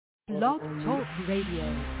Blog Talk Radio.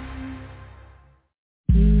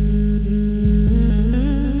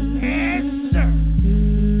 Yes, sir.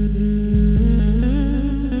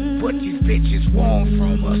 What these bitches want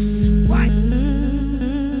from us? What?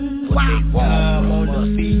 What they want from us?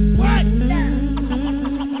 What?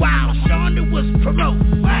 Wow, Shonda was promote.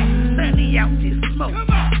 What? Sunny out this smoke. Come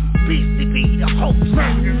on. Beastie be the hope.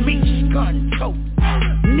 Murder me, gun tote.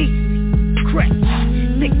 Niecy, Crack.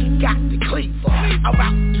 Nikki got the cleaver.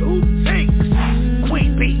 About two things.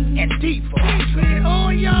 Queen Bee and Diva. Spend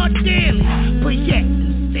all y'all daily, but yet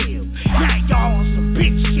and still. Now y'all on some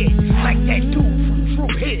big shit, like that dude from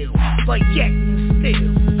Drew Hill. But yet and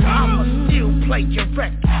still, I'ma still play your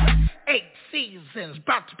record. 8 seasons,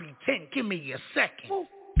 about to be 10, give me a second.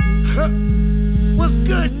 Huh? What's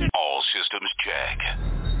good? All systems check.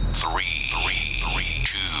 3, 2,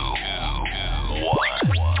 1.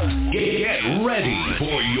 Get ready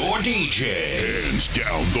for your DJ. Hands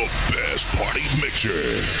down the best party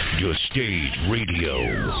mixer. Your stage radio.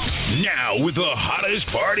 Now with the hottest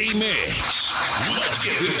party mix. Let's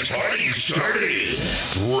get this party started.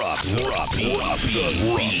 Drop the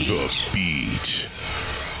beat.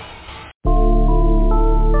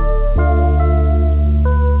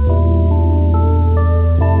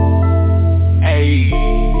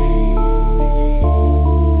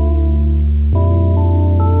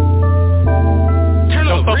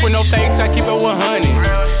 Fuck with no fakes, I keep it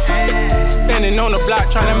 100. Standing on the block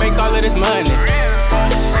trying to make all of this money.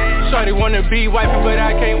 Shorty wanna be wifey, but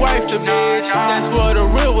I can't wife the bitch. That's what a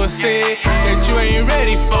real one said, that you ain't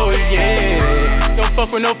ready for it, yeah. Don't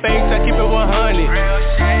fuck with no fakes, I keep it 100.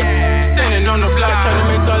 Standing on the block trying to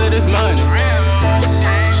make all of this money.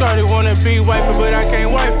 Shorty wanna be wifey, but I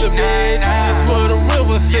can't wife the bitch. That's what a real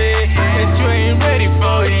one said, that you ain't ready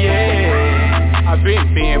for it, yeah. I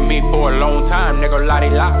been being me for a long time, nigga,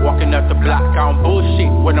 lottie-lot, walking up the block, I don't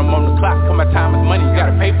bullshit when I'm on the clock, cause my time is money,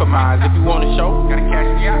 gotta pay for mine, if you want a show, gotta cash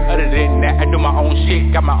me out. Other than that, I do my own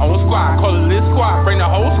shit, got my own squad, call it this squad, bring the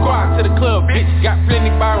whole squad to the club, bitch, got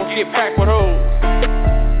plenty bottles, get packed with hoes.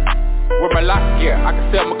 With my lock, yeah, I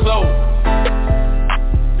can sell my clothes.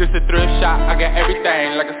 This a thrift shop, I got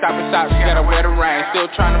everything, like a stop and shop, she gotta wear the ring,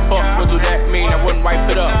 still tryna fuck, what do that mean? I wouldn't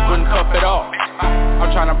wipe it up, wouldn't cuff it off. I'm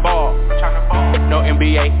tryna ball, no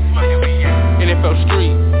NBA, NFL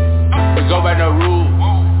street, we go by the rules,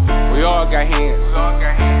 we all got hands,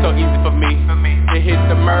 so easy for me, to hit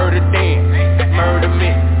the murder dance, murder me,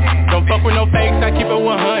 don't fuck with no fakes, I keep it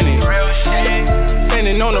 100,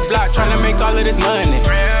 standing on the block tryna make all of this money,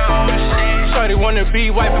 shorty wanna be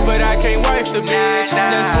wifey but I can't wife the bitch,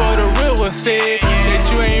 that's what a real one said, that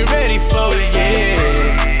you ain't ready for it,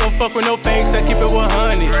 yeah, don't fuck with no fakes, I keep it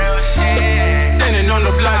 100, standing on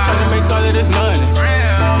the block trying to make all of this money.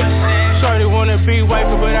 Shorty wanna be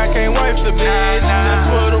wifey, but I can't wife the bitch. That's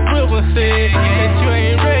what a real one said, that you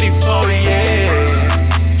ain't ready for it,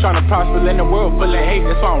 yeah. Tryna prosper in a world full of hate,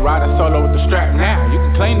 that's why I'm riding solo with the strap now. You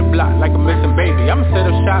can claim the block like a missing baby. I'ma set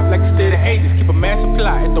up shop like a state of 80s. Keep a man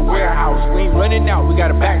supply at the warehouse. We ain't running out, we got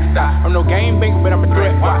a backstop. I'm no game banker, but I'm a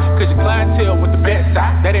threat. Why? Cause your clientele with the best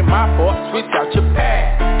side. That ain't my fault, switch out your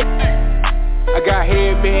pad. I got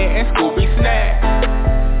headband and Scooby Snap.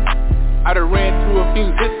 I done ran through a few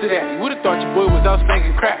zips to that. You would've thought your boy was out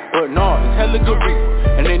spanking crack, but no, it's hella good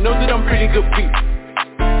reason, and they know that I'm pretty good people.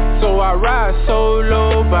 So I ride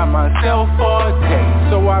solo by myself all day.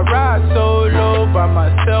 So I ride solo by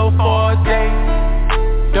myself all day.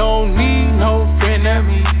 Don't need no friend of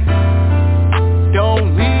me.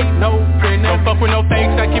 Don't need no friend of me. Don't fuck with no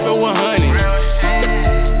fakes, I keep it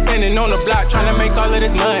 100. Standing on the block trying to make all of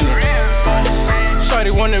this money.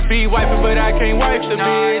 Shorty wanna be wifey, but I can't wife the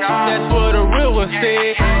bitch. That's what a real one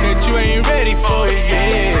said, that you ain't ready for it,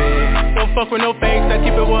 yeah. Don't fuck with no fakes, I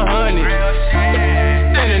keep it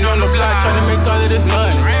 100. Standing on the block trying to make all of this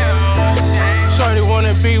money. Shorty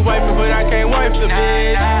wanna be wifey, but I can't wife the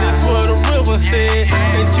bitch. That's what a real one said,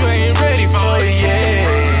 that you ain't ready for it, yeah.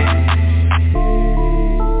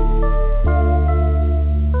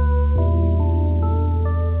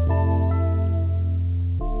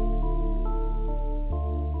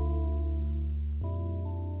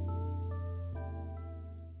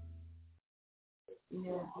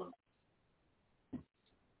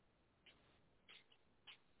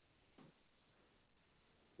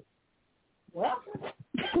 Welcome.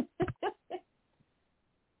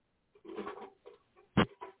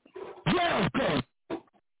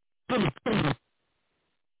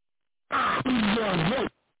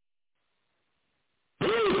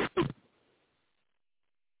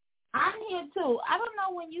 I'm here too. I don't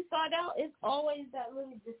know when you start out, it's always that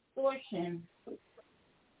little distortion.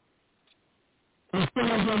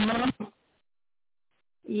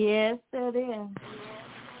 Yes, it is.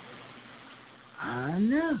 I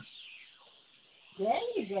know. There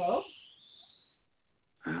you go.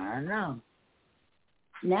 I know.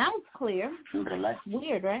 Now it's clear. Like,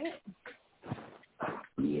 weird, right?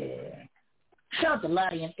 Yeah. Shout out to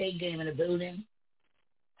Lottie and A-Game in the building.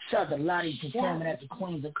 Shout out to Lottie performing at the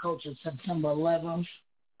Queens of Culture September 11th.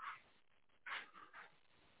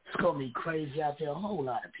 It's going to be crazy out there. A whole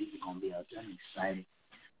lot of people going to be out there. I'm excited.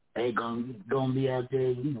 They going to be out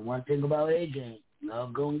there. You know, one thing about A-Game,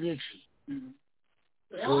 love going to get you.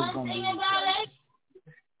 So one thing about it.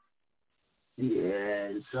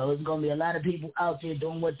 Yeah, so it's going to be a lot of people out there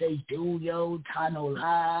doing what they do, yo. Tano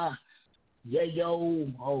La. Yeah,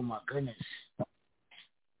 yo. Oh, my goodness.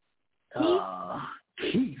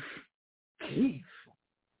 Keith.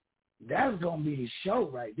 That's going to be the show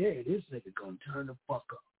right there. This nigga going to turn the fuck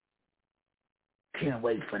up. Can't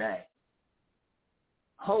wait for that.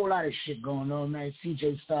 Whole lot of shit going on, man.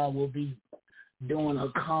 CJ Star will be doing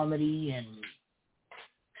her comedy and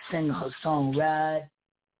singing her song Ride.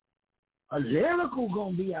 A Lyrical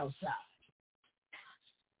going to be outside.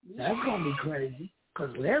 That's going to be crazy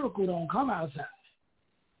because Lyrical don't come outside.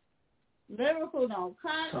 Lyrical don't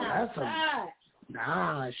come outside.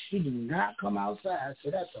 Nah, she do not come outside.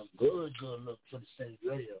 So that's a good look for the stage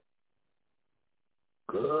radio.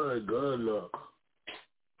 Good look.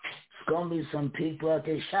 It's going to be some people out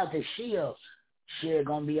there. Shout out to Shia. Shia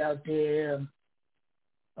going to be out there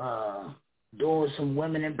doing some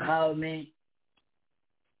women empowerment.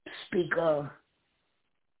 Speaker.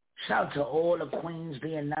 Shout out to all the queens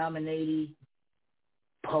being nominated.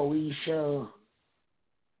 Poisha.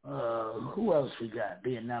 Who else we got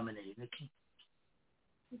being nominated, Nikki?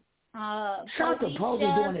 Shout out to Posey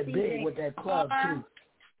doing it big with that club, too.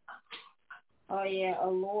 Oh, yeah,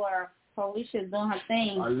 Allure. Poisha's doing her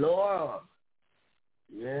thing. Allure.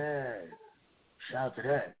 Yeah. Shout out to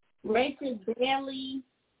that. Rachel Bailey.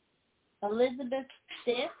 Elizabeth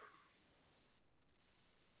Stiff.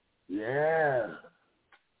 Yeah.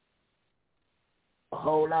 A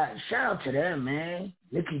whole lot. Shout out to them, man.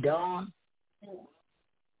 Nikki Dawn.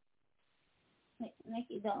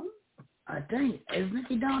 Nikki Dawn? I think. Is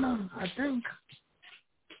Nikki Dawn on? I think.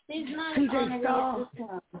 She's not CJ on the Star. list this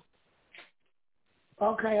time.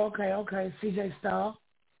 Okay. CJ Star.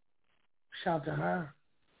 Shout out to her.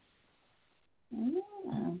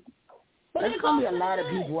 Mm. There's going to be a lot of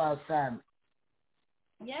people outside.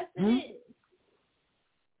 Yes, it is.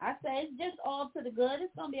 I say it's just all to the good.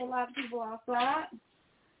 It's going to be a lot of people outside.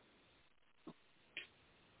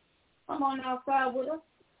 Come on outside with us.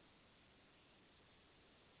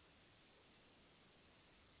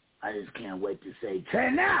 I just can't wait to say,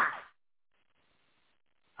 tonight,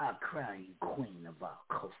 I'll crown you queen of our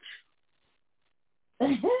culture.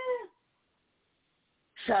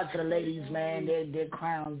 Shout out to the ladies, man. Their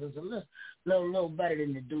crowns is a little better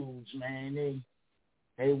than the dudes, man.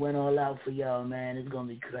 They went all out for y'all, man. It's going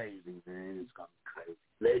to be crazy, man. It's going to be crazy.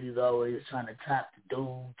 Ladies always trying to top the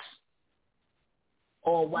dudes.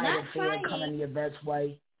 All white affair coming in your best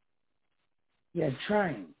white. Yeah,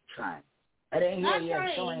 trying. It ain't here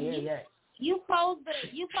yet. Show ain't here yet. You posed the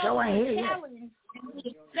challenge. Show ain't here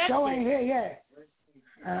yet.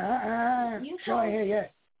 Show ain't here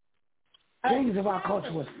yet. Kings of our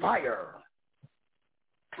culture was fire.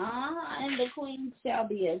 And the queen shall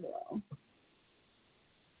be as well.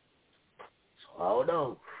 So, hold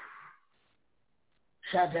on.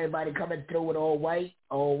 Shout out to everybody coming through with all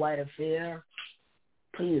white affair.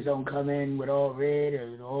 Please don't come in with all red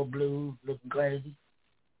or all blue looking crazy.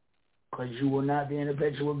 Because you will not be in a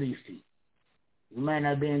picture with Beastie. You might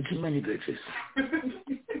not be in too many pictures.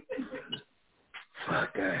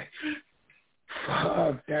 Fuck that.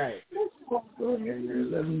 You're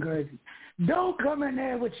looking crazy. Don't come in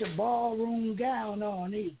there with your ballroom gown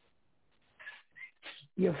on either.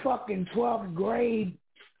 Your fucking 12th grade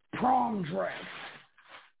prom dress.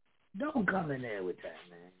 Don't come in there with that,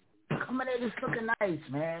 man. Come in there just looking nice,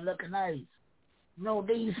 man. Looking nice. No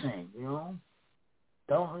decent, you know.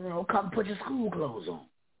 Don't, come put your school clothes on.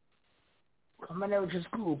 Come in there with your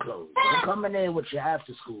school clothes. Don't come in there with your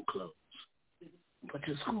after school clothes. Put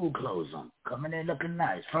your school clothes on. Come in there looking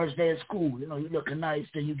nice. First day of school, you looking nice.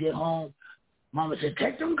 Then you get home. Mama said,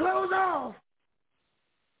 take them clothes off.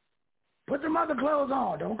 Put them other clothes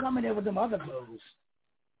on. Don't come in there with them other clothes.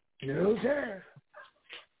 You know what I'm saying?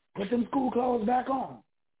 Put them school clothes back on.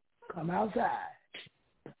 Come outside.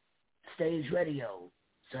 Stage Radio,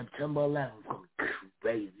 September 11th.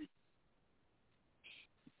 Crazy.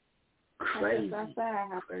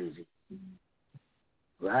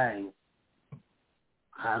 Right.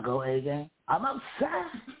 I go A-Game. I'm outside.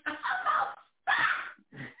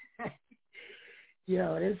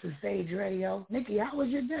 Yo, this is Stage Radio. Nikki, how was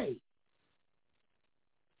your day?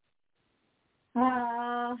 It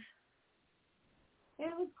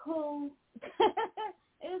was cool.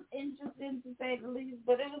 It was interesting to say the least,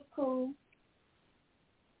 but it was cool.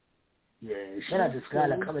 Yeah, shout out to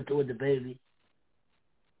Skylar coming through with the baby.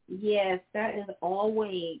 Yes, that is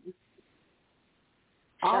always.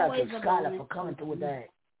 Shout out to Skylar for coming through with that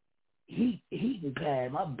heating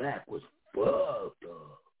pad. My back was fucked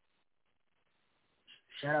up.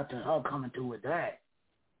 Shout out to her coming through with that.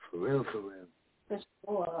 For real, for real. For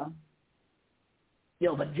sure.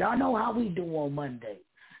 Yo, but y'all know how we do on Mondays.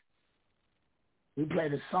 We play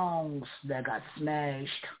the songs that got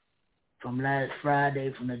smashed from last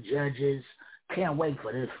Friday from the judges. Can't wait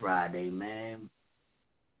for this Friday, man.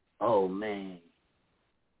 Oh, man.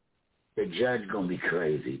 The judge gonna be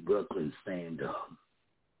crazy. Brooklyn stand up.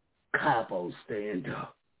 Capo stand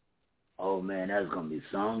up. Oh, man, that's gonna be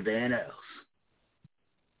something else.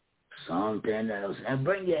 Something else. And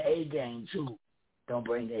bring your A game, too. Don't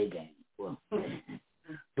bring A game. Well,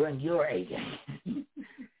 bring your A game.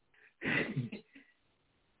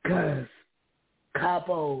 Because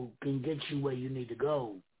Capo can get you where you need to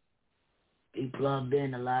go. He plugged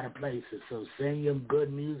in a lot of places. So send him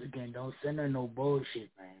good music and don't send her no bullshit,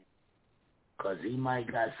 man. Because he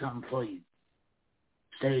might got something for you.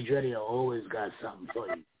 Stage Radio always got something for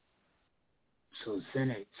you. So send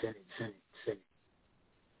it.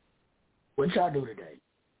 What y'all do today?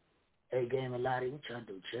 A game of Lottie, what y'all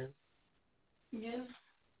do? Chill? Yeah.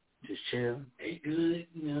 Just chill? Ate good,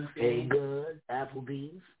 you know. Ate good,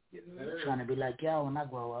 Applebee's. Yeah. Trying to be like y'all when I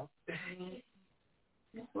grow up.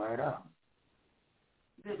 Word up.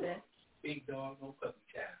 Good, man. Big dog, no puppy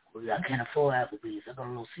child. Well, I can't afford Applebee's. I got a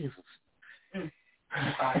Little Caesars.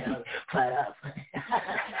 $5. $5.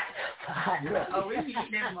 Oh, we need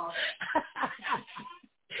them all.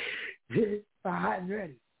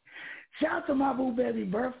 $5. Shout out to my boo baby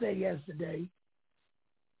birthday yesterday.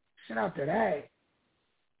 Shout out to that.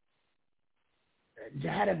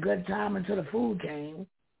 Had a good time until the food came.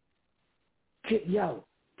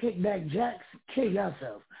 Kickback Jacks, kill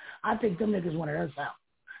yourself. I think them niggas wanted us out.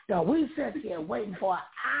 Yo, we sat here waiting for an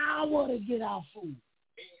hour to get our food.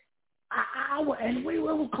 An hour, and we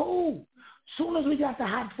were cool. Soon as we got the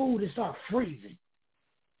hot food, it started freezing.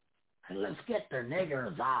 And let's get the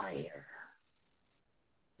niggers out of here.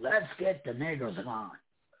 Let's get the niggers gone.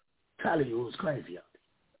 Tell you it was crazy out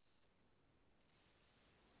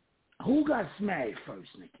there. Who got smashed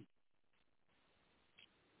first, Nikki?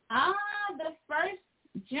 The first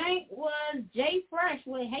joint was Jay Fresh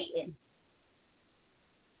with Hatin'.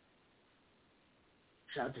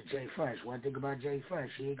 Shout out to Jay Fresh. One thing about Jay Fresh,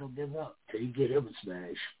 he ain't gonna give up till he get him a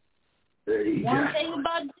smash. One thing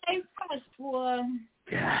about Jay Fresh, boy.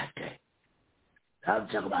 God damn. I'm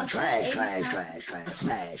talking about trash.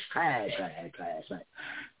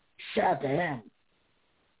 Shout out to him.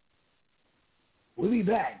 We'll be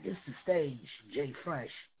back. This is the stage, Jay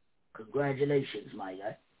Fresh. Congratulations, my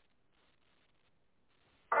guy.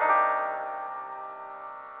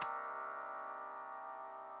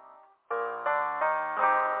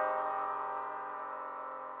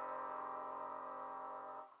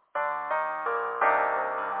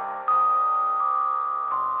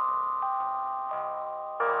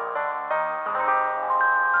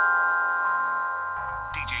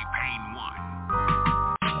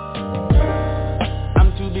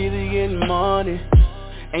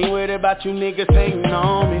 Ain't worried about you niggas hating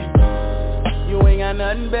on me. You ain't got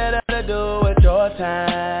nothing better to do with your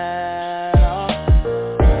time.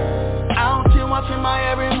 Out here watching my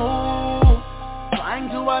every move, trying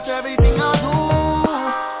to watch everything I do.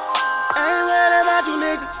 I ain't worried about you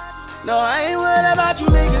niggas. No, I ain't worried about you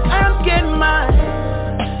niggas. I'm getting mine.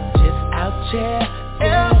 Just out here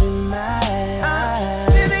getting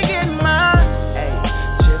mine. Just getting mine. Hey,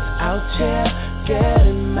 just out here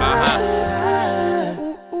getting mine.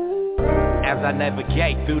 As I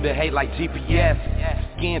navigate through the hate like GPS,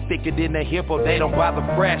 skin thicker than a hippo, they don't bother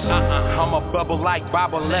fresh. I'm a bubble like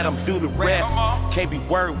Baba, let them do the rest. Can't be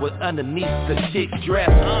worried with underneath the shit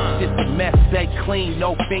dressed. Just a mess, stay clean,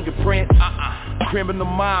 no fingerprints. Criminal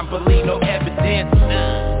mind, believe no evidence.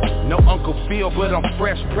 No Uncle Phil, but I'm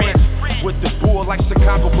Fresh Prince. With the bull like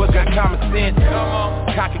Chicago, but got common sense.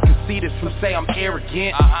 Cocky conceited, some say I'm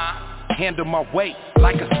arrogant. Handle my weight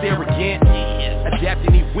like a surrogate. Adapt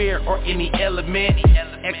anywhere or any element.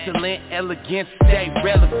 Excellent, elegant, stay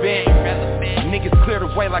relevant. Niggas clear the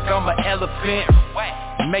way like I'm an elephant.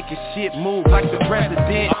 Making shit move like the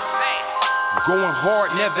president. Going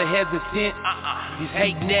hard, never hesitant. These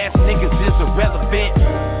hating ass niggas is irrelevant.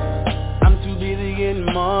 I'm too busy getting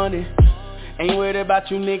money. Ain't worried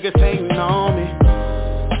about you niggas hating on me.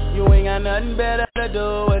 got nothing better to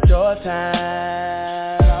do with your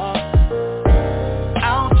time.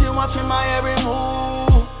 Out here watching my every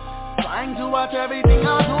move, trying to watch everything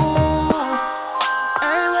I do.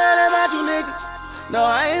 I ain't worried about you niggas. No,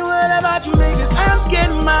 I ain't worried about you niggas. I'm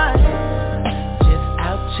getting mine. Just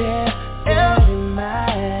out here getting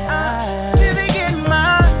mine. Just getting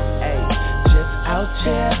mine. Hey, just out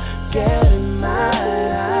here getting mine.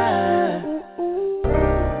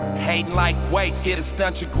 Hating like weight, it'll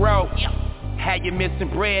stunt your growth. Had you missing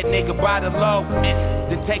bread, nigga, by the low.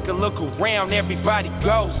 Then take a look around, everybody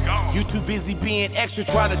goes. You too busy being extra,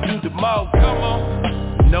 trying to do the most.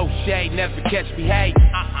 No shade, never catch me hate.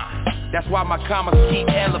 That's why my commas keep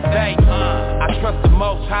elevating. I trust the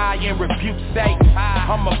Most High and rebuke Satan.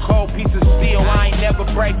 I'm a cold piece of steel, I ain't never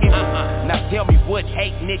breaking. Now tell me what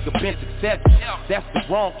hate nigga been successful. That's the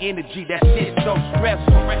wrong energy, that shit so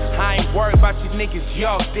stressful. I ain't worried about you niggas,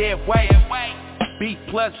 y'all dead weight. B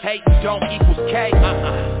plus hate don't equals K.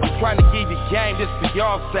 I'm trying to give you game, this for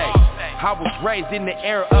y'all sake. I was raised in the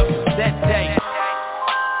era of that day.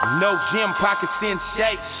 No gym pockets in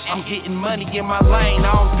shape. I'm getting money in my lane,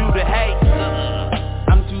 I don't do the hate.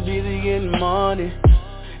 I'm too busy getting money.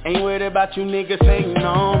 Ain't worried about you niggas hating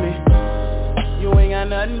on me. You ain't got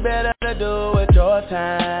nothing better to do with your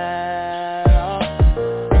time.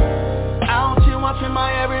 Out here watching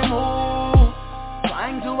my every move,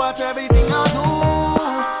 trying to watch everything I do.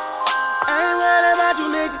 I ain't worried about you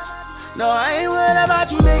niggas. No, I ain't worried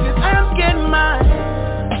about you niggas. I'm getting mine.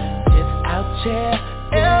 Just out here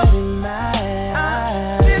getting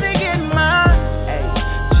mine. Just getting mine. Hey,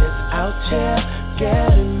 just out here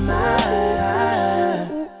getting mine.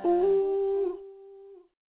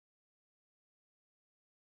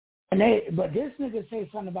 But this nigga say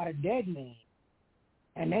something about a dead man,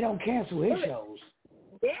 and they don't cancel his shows.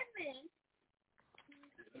 Dead man?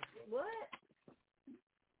 What?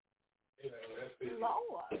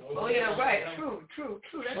 Lord. Oh yeah, right. True.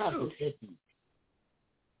 That's true. 50.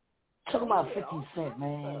 Talking about 50 Cent,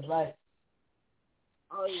 man. Like,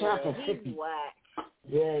 Oh yeah, shout out to he's 50. whack.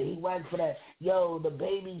 Yeah, he whacked for that. Yo, the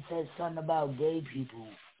baby said something about gay people,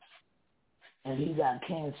 and he got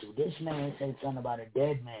canceled. This man said something about a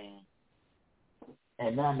dead man,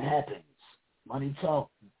 and nothing happens. Money talk,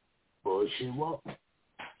 bullshit walk.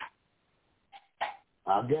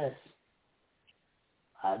 I guess.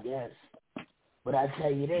 But I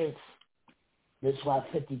tell you this is why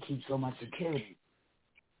 50 keeps so much security.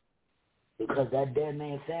 Because that dead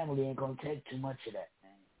man family ain't gonna take too much of that,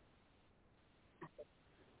 man.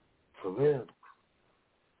 For real.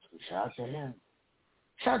 So shout out to him.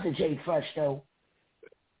 Shout out to Jay Fresh though.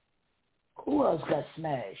 Who else got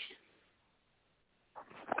smashed?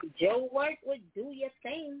 Joe Work would do your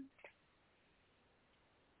thing.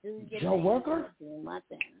 Joe Worker? Do my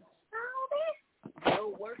thing.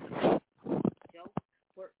 Joe Work.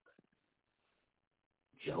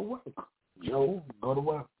 Joe Work. Joe, go to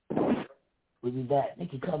work. We'll be back.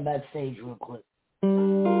 Nikki, come backstage real quick.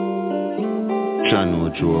 Channel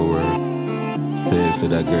Joe Work. Say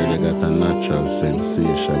that girl that got a natural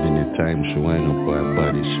sensation. Anytime she wind up her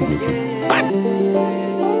body, she make it.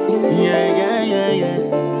 Yeah.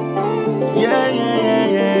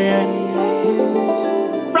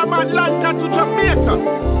 From Atlanta to Jamaica.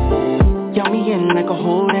 Count me in like a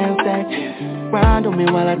whole damn sack. Round on me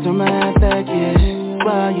while I turn my ass back, yeah.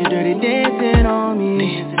 While you dirty dancing on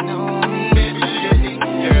me.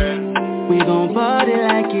 We gon' party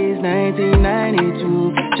like it's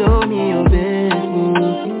 1992. Show me your best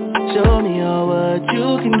move. Show me all what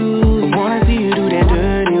you can do. Wanna see you do that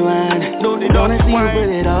dirty wine. Wanna see you put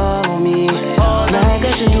it all on me. Like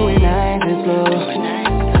I should do it nice and slow.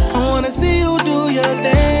 I wanna see you do your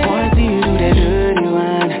thing. Wanna see you do that dirty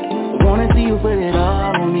wine. Wanna see you put it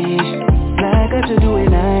all on me. Like I should do it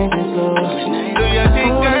nice and slow. Do your thing,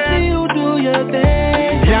 I wanna see you do your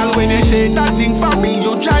thing. Girl, when you shake that thing for me,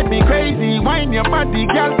 you drive me crazy. Wine your body,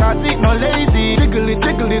 girl, cause it no lazy.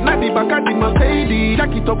 Jiggle it, not the back of the Mercedes.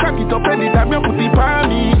 Jack it up, anytime you put it on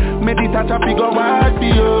me. Maybe touch a figure what for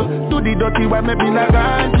you. Do the dirty one, maybe not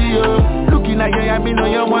to you. Looking at you, I me know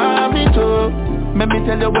you want me to. Let me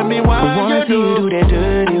tell you what me want I wanna see you do that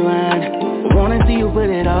dirty wine. I wanna see you put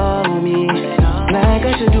it all on me. Like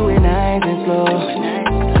I should do it nice and slow.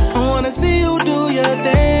 I wanna see you do your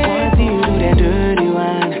thing. Wanna see you do that dirty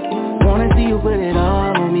wine. Wanna see you put it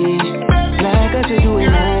all on me. Like I should do it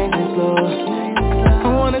nice and slow. I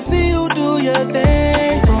wanna see you do your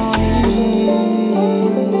thing for me.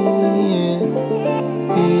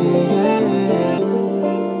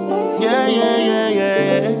 Yeah.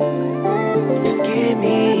 Just give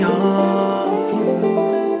me your.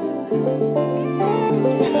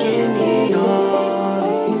 Just give me your.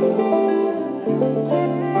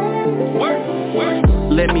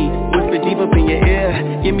 Let me whisper deep up in your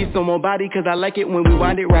ear. Give me some more body cause I like it when we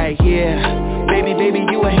wind it right here. Baby,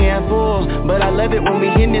 you a handful, but I love it when we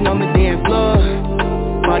hitting on the dance floor.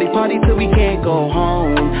 Party till we can't go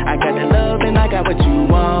home. I got the love and I got what you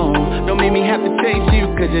want. Don't make me have to chase you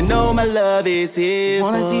cause you know my love is here.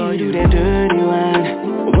 Wanna see you do that dirty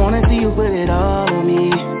wine. Wanna see you put it all on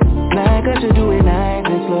me. Like I should do it nice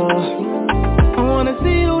and slow. I wanna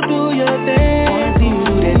see you do your thing. Wanna see you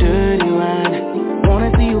do that dirty wine.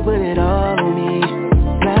 Wanna see you put it all on me.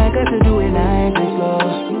 Like I should do it nice and slow.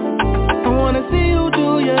 I wanna see you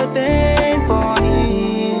do your thing for me.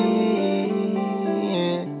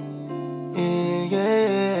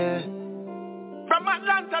 Yeah. From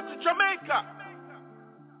Atlanta to Jamaica.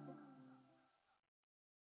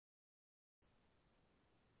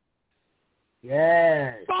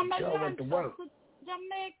 Yes. From Joe went to work. to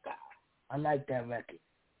Jamaica. I like that record.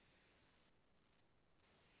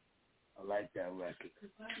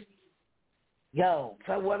 Yo,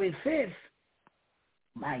 February 5th,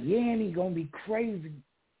 Miami gonna be crazy.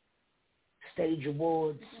 Stage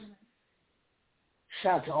awards.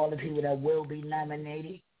 Shout out to all the people that will be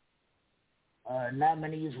nominated.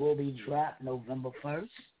 Nominees will be dropped November 1st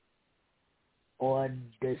or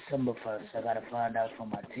December 1st. I gotta find out from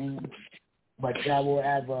my team. But y'all will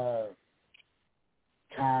have a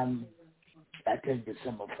time, I think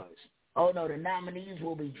December 1st. Oh no, the nominees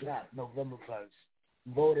will be dropped November 1st.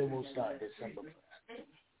 Voting will start December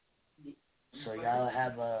 1st. So y'all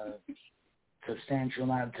have a substantial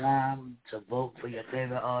amount of time to vote for your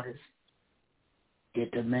favorite artists.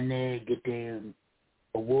 Get them in there, get their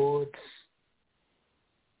awards.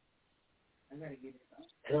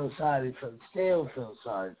 Still feel sorry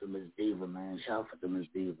for Miss Diva, man. Shout out to Miss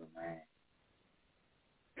Diva, man.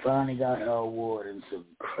 Finally got her award and some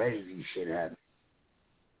crazy shit happened.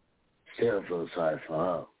 Still feel sorry for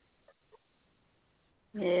her.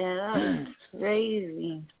 Yeah, that was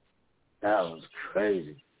crazy. That was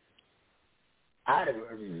crazy.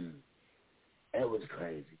 It was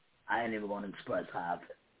crazy. I ain't even going to express how I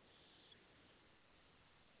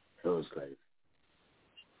feel. It was crazy.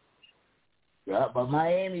 Yeah, but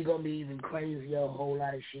Miami going to be even crazier. A whole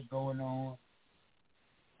lot of shit going on.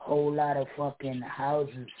 Whole lot of fucking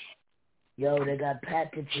houses. Yo, they got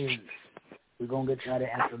packages. We're going to get y'all the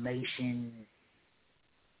information.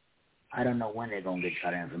 I don't know when they're going to get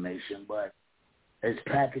y'all the information, but there's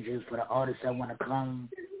packages for the artists that want to come.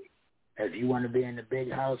 If you want to be in the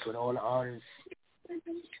big house with all the artists,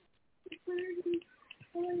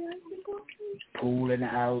 pool in the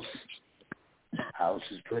house. House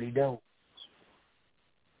is pretty dope.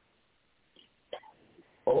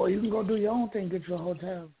 Or you can go do your own thing, get you a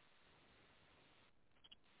hotel.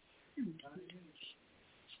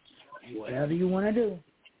 Whatever you want to do.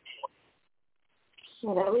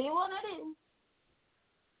 Whatever you want to do.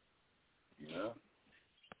 Yeah.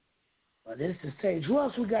 Well, this is the stage. Who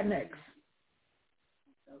else we got next?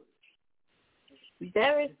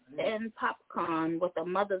 Barris and Popcorn with A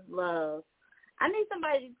Mother's Love. I need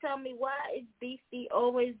somebody to tell me why is Beastie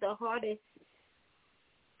always the hardest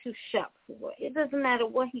to shop for. It doesn't matter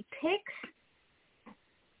what he picks.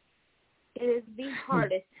 It is the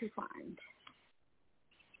hardest to find.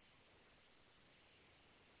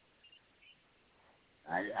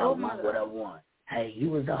 I want what I want. Hey, you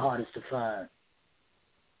was the hardest to find.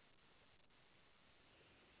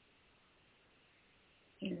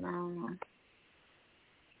 No.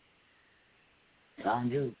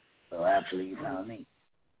 Found you. Well, actually, you found me.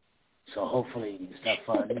 So hopefully you stop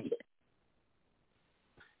finding me.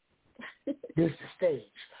 This is the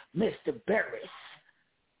stage. Mr. Barris,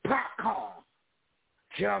 Popcorn,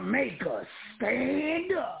 Jamaica,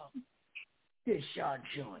 stand up. This y'all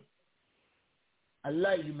joint. I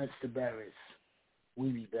love you, Mr. Barris. We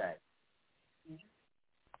be back.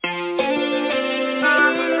 For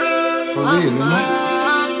real, you know?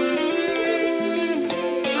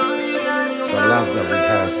 The love that we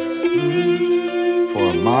have for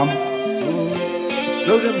a mom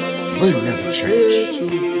will never change.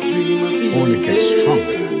 Only get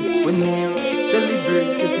stronger.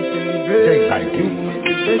 Day by day.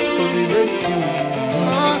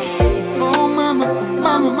 Oh, mama,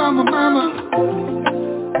 mama, mama, mama.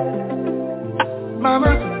 Mama,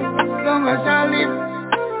 as long as I live,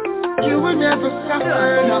 you will never suffer.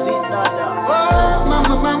 Oh,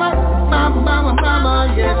 mama, mama, mama, mama, mama,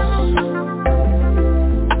 yes.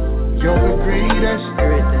 You're the greatest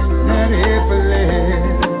that ever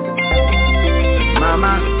lived.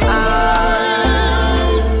 Mama, I'll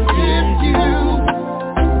give you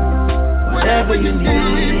whatever you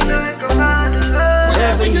need.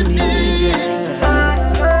 Whatever you need, yeah.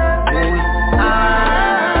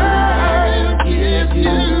 I'll give you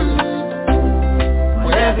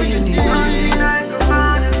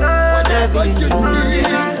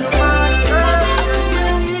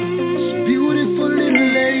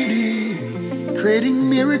creating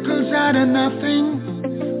miracles out of nothing.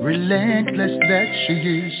 Relentless that she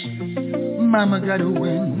is. Mama gotta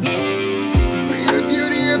win. Real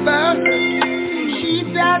beauty about her. She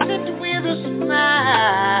does it with a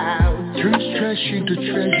smile. Turns trash into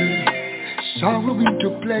treasure, sorrow into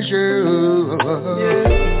pleasure.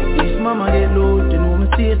 Yeah. If mama get low, you know me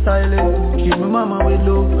stay silent. Keep my mama with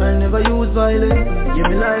love, I never use violence. Yeah,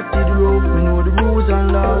 me life did rough, me know the rules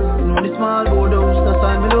and laws. Know the small board house, that's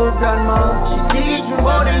why me love grandma. She teach me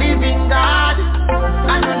about the living God,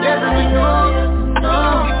 and the devil we know.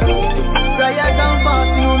 Prayers and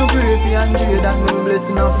fasting on the grave and joy, that me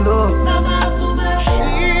blessing of love.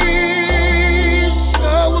 She's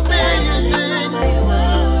so amazing,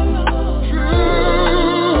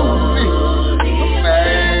 truly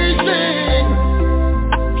amazing.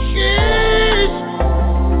 She's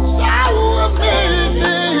so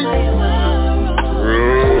amazing,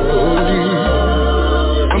 truly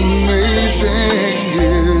amazing.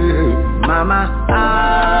 Yeah. Mama,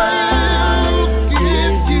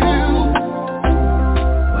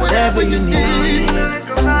 whatever you need,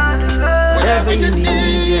 whatever you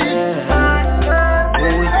need, yeah.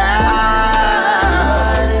 Oh,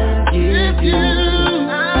 I give you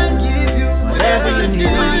whatever you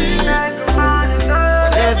need,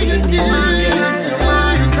 whatever you need, yeah.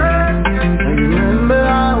 I remember I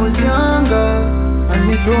was younger, and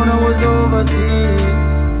me thought I was overseas,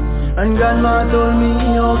 and grandma told me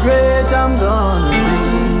how great I'm gonna be,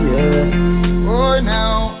 yeah. Oh,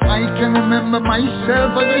 now I can remember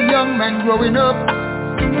myself as a young man growing up.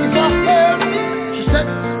 If I fell, she said,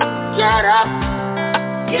 get up,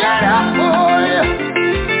 boy.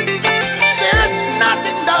 There's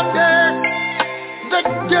nothing down there, the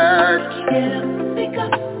dirt.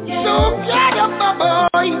 So get up, my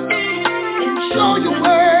boy, and show your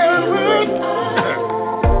worth.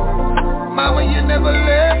 Mama, you never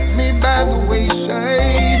left me by the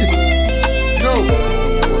wayside. No,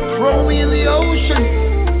 throw me in the ocean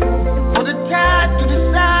for the tide to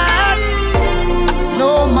decide. No,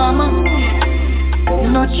 mama,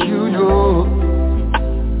 not you, no.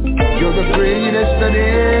 You're the greatest that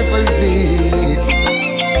ever lived.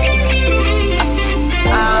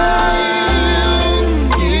 I'll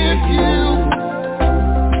give you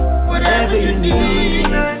whatever you need,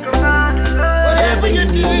 whatever you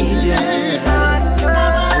need, yeah.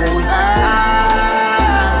 I'll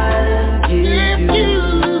give you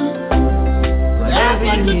whatever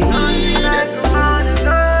you need,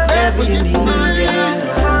 whatever you need, yeah.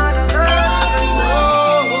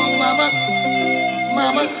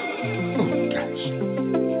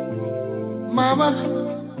 Mama,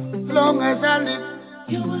 long as I live,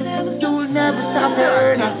 you will never stop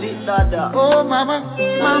hurting. Oh, mama,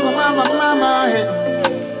 hey.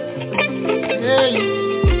 Hey,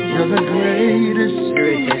 you're the greatest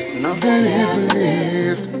that ever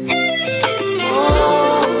lived.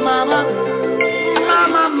 Oh, mama,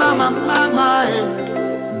 hey.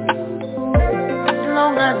 As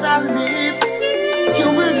long as I live, you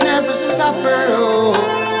will never suffer. Oh,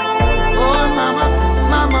 mama.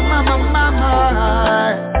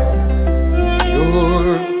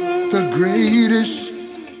 You're the greatest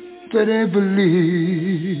that ever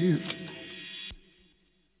lived.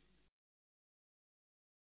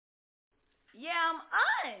 Yeah, I'm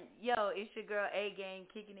on. Yo, it's your girl A-Game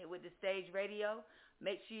kicking it with the Stage Radio.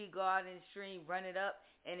 Make sure you go out and stream, run it up,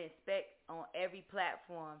 and inspect on every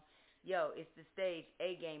platform. Yo, it's the Stage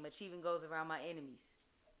A-Game. Achieving goals around my enemies.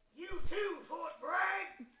 You too, Fort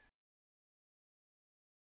Bragg.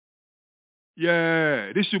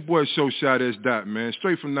 Yeah, this your boy Showshot S. Dot, man.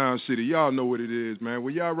 Straight from Noun City. Y'all know what it is, man.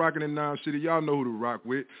 When y'all rocking in Noun City, y'all know who to rock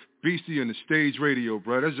with. Beastie and the Stage Radio,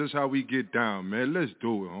 bro. That's just how we get down, man. Let's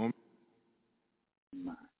do it, homie.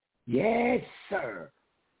 Yes, sir.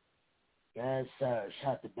 Yes, sir.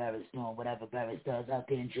 Shout to Barris doing whatever Barris does out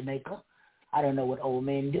there in Jamaica. I don't know what old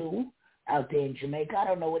men do out there in Jamaica. I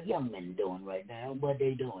don't know what young men doing right now, but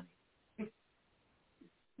they doing it.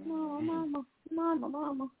 Mama.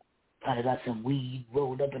 Probably got some weed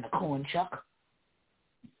rolled up in a corn chuck.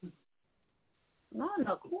 Not in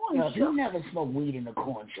a corn If chuck. you never smoked weed in a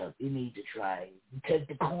corn chuck, you need to try it. You take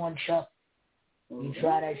the corn chuck, you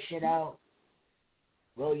try that shit out,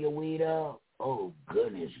 roll your weed up. Oh,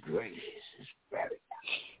 goodness gracious. It's very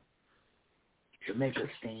nice. Jamaica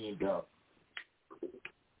stand up.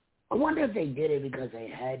 I wonder if they did it because they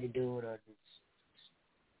had to do it or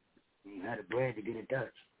they had the bread to get it done.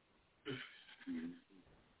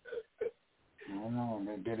 I don't know.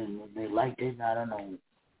 They did it. They liked it. I don't know.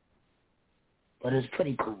 But it's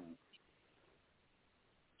pretty cool.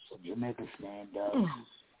 So Jamaica stand up.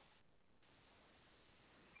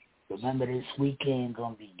 Remember, this weekend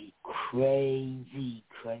gonna be crazy.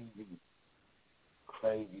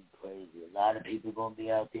 A lot of people going to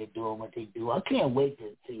be out there doing what they do. I can't wait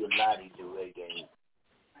to see a Lottie do reggae.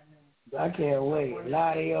 I can't wait.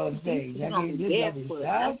 Lottie on stage. I can't just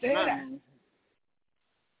out there.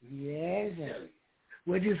 Yes.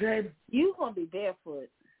 What'd you say? You going to be barefoot.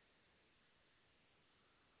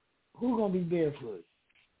 Who going to be barefoot?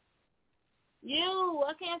 You.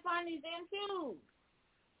 I can't find these damn shoes.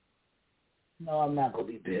 No, I'm not going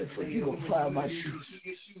to be barefoot. You going to find my shoes.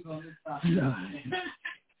 Get shoes on this side.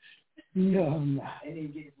 No, I'm not. And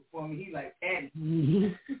then get it before me. He like,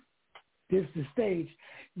 Eddie. This the stage.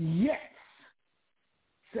 Yes.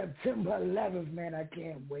 September 11th, man. I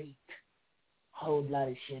can't wait. Whole lot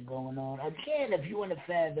of shit going on. Again, if you're in the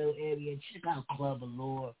Fayetteville area, check out Club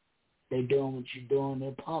Allure. They doing what you're doing.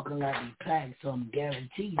 Their parking lot be packed, so I'm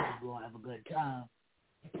guaranteed you're going to have a good time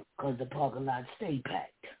because the parking lot stay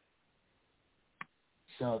packed.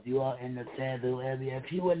 So if you are in the Fayetteville area,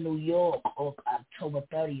 if you're in New York, October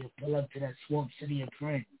 30th, pull up to that Swamp City of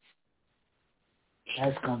Friends.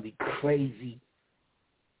 That's going to be crazy.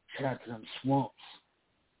 Shout out to them Swamps.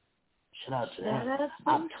 Shout out to them.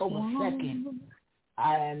 October 2nd,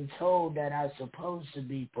 I am told that I'm supposed to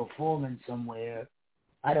be performing somewhere.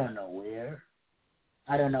 I don't know where.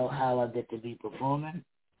 I don't know how I get to be performing,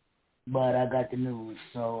 but I got the news.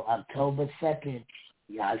 So October 2nd,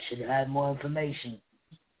 y'all should have more information.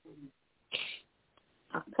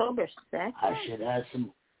 October 2nd? I should have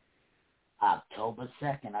some. October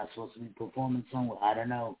 2nd, I'm supposed to be performing somewhere. I don't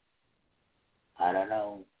know.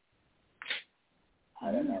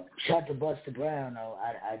 Shout to Buster Brown, though.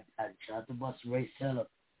 I shout to Buster Ray Taylor.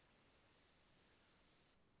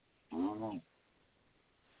 I don't know.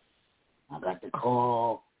 I got the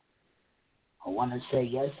call, I want to say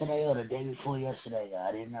yesterday or the day before yesterday.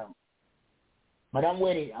 I didn't know. But I'm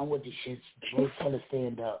with it. I'm with the shits. Ray Taylor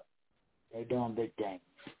stand up. They doing big things.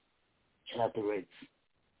 Shout out to Riggs.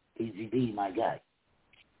 PZB, my guy.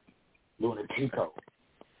 Lunatico.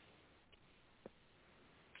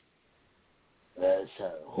 So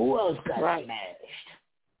who else got smashed?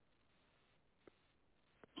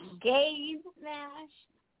 Gabe smashed.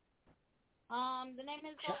 The name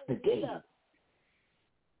is Shout out to Gabe.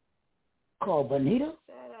 Called Bonita?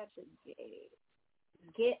 Shout out to Gabe.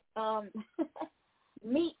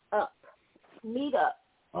 Meet up.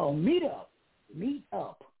 Oh, Meet Up.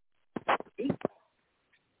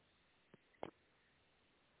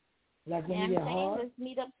 Like when you get hard? Let's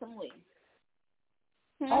meet up somewhere.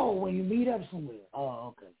 Oh, when you meet up somewhere. Oh,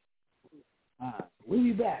 okay. All right. We'll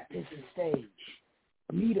be back. This is stage.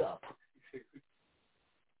 Meet Up.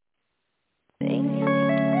 Thank you.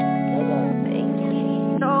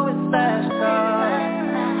 No, it's fast time.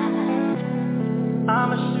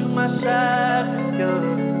 I'ma shoot my shot for you.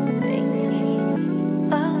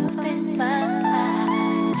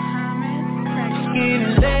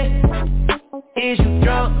 Getting late, is you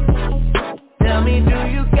drunk? Tell me, do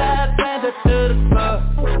you got plans up to the club?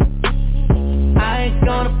 I ain't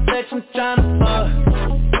gonna flex, I'm tryna fuck.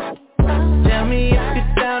 Tell me if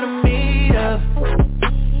you're down to meet up.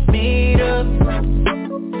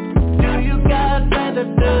 Do you got plans up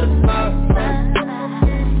to the club?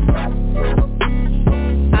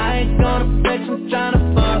 I ain't gonna flex, I'm tryna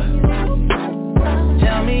fuck.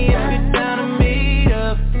 Tell me if you're down to meet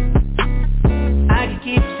up. I can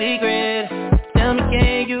keep a secret. Tell me,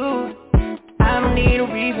 can you? I don't need a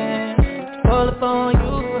reason. Pull up on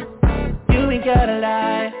you. You ain't gotta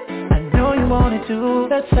lie. I know you wanted to.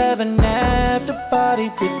 Let's have an after party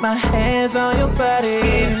with my hands on your body.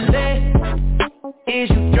 Is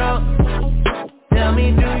you drunk? Tell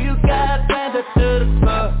me, do you got plans up to the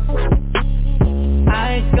club? I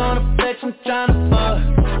ain't gonna flex, I'm tryna fuck.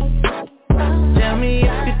 Tell me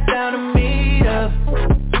if you're down to meet up.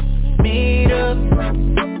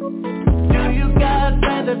 Do you got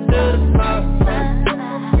plans up to the club?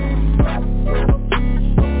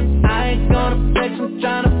 I ain't gonna flex, I'm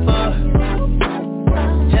tryna fuck.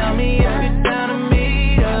 Tell me if you're down to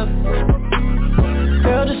meet up.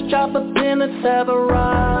 Girl, just drop up in, let's have a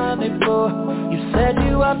rendezvous. You said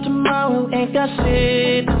you out tomorrow, ain't got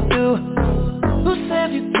shit to do. Who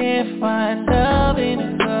said you can't find love in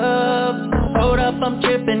a club? Hold up, I'm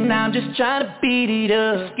tripping, I'm just trying to beat it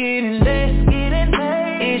up. It's getting late,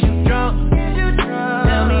 is you drunk?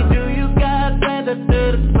 Tell me, do you got plans up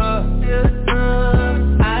to the club?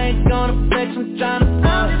 I ain't gonna flex, I'm tryna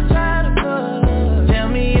fuck. Tell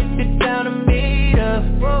me if you're down to meet up.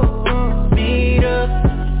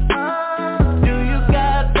 Do you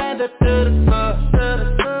got plans up to the club?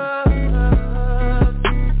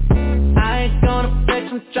 I ain't gonna flex,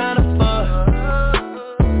 I'm tryna fuck.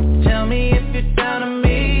 Tell me if you're down to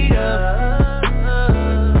meet up.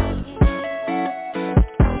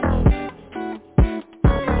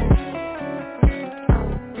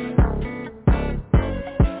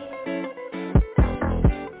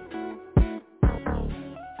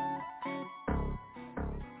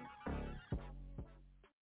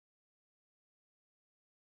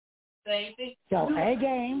 same thing. So,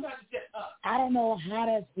 A-Game, I don't know how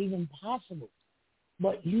that's even possible.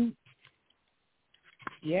 But you,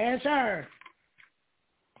 yes, sir.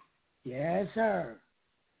 Yes, sir.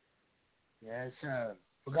 Yes, sir.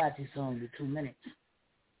 Forgot this song in 2 minutes.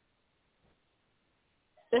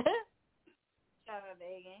 Shout out to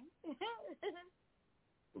A-Game.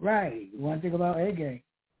 Right. One thing about A-Game.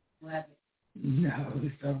 What happened? No,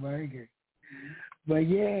 it's talking about A-Game. But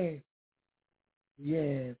yeah.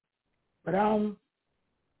 But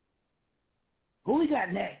who we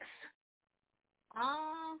got next?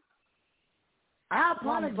 I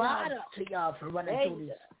apologize to y'all for running through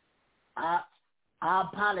this. I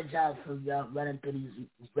apologize for y'all running through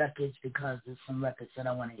these records because there's some records that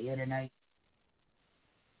I want to hear tonight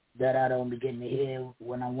that I don't be getting to hear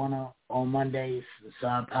when I want to on Mondays. So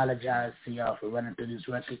I apologize to y'all for running through these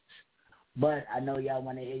records. But I know y'all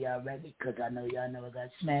want to hear y'all record because I know y'all know it got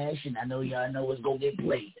smashed and I know y'all know it's going to get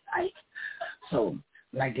played, right? So,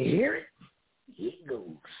 like to hear it? Here it goes.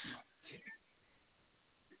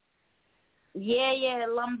 Yeah,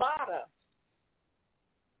 Lambada.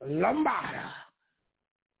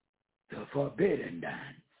 The Forbidden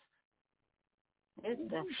Dance. It's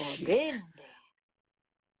the Forbidden Dance.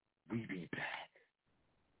 We be back.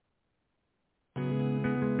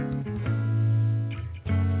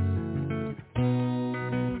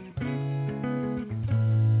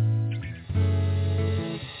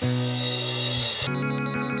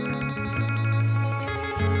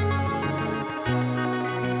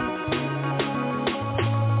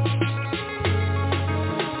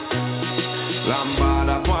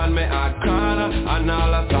 Lambada upon me hard corner and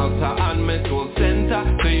all the salsa and me soul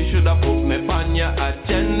center. So you shoulda put me on your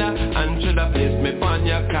agenda and shoulda placed me on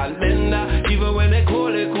your calendar. Even when it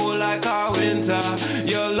cold like our winter.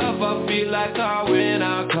 Your love I feel like a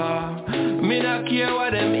winter car. Me not care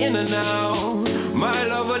what them in and out. My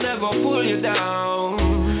love will never pull you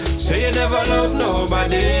down. Say you never love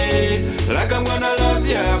nobody like I'm gonna love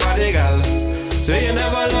your body, girl. Say you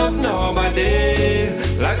never love nobody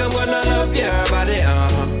like I'm gonna love your body,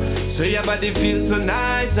 So your body feels so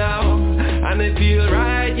nice now, and it feel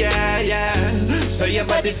right, yeah. So your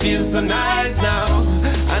body feels so nice now,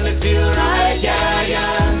 and it feel right, yeah.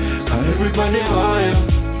 And everybody want ya,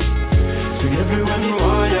 sing everyone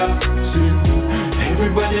want ya, sing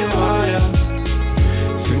everybody want ya,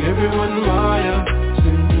 sing everyone want ya,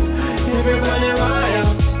 sing everybody want ya,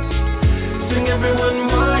 sing everyone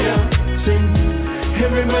want ya, sing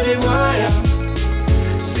everybody want ya,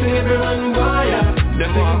 sing everyone want ya.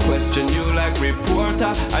 Them want question you like reporter.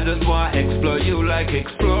 I just want explore you like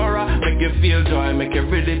explorer. Make you feel joy, make you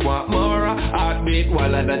really want more. Heartbeat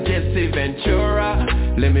while I'm a Jesse Ventura.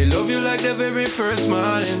 Let me love you like the very first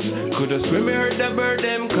morning. Coulda swim me heard the bird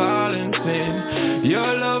them calling, saying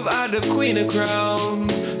your love are the queen of crown.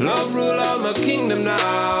 Love rule all my kingdom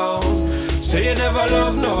now. Say you never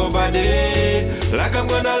love nobody like I'm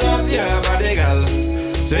gonna love your body, girl.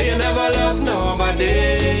 Say you never love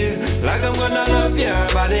nobody like I'm gonna love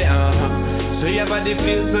your body, So your body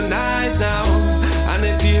feels so nice now, and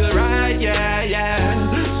it feel right,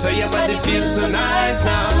 yeah. So your body feels so nice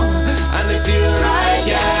now, and it feel right,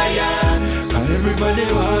 yeah. And everybody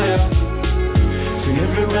want ya, sing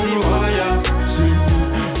everybody want ya,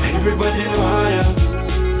 sing everybody want ya,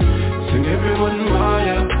 sing everyone want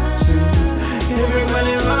ya, sing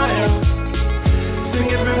everybody want ya, sing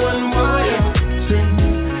everyone want ya, sing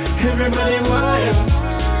everybody want ya,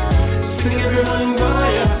 sing everyone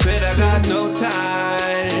want ya. Said I got no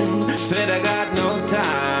time, said I got no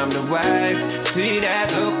time to wait. See that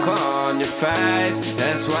look on your face,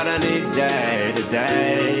 that's what I need day to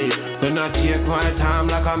day. Do not take my time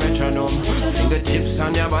like a metronome. Fingertips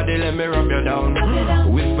on your body, let me rub you down.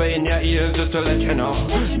 Whisper in your ears just to let you know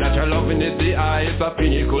that your loving is the highest of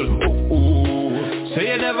pinnacle. Ooh. Say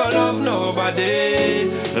you never love nobody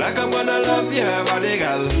like I'm gonna love your body,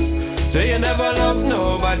 girl. Say you never love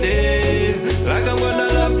nobody like I'm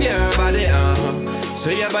gonna love your body,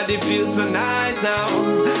 Say your body feels so nice now,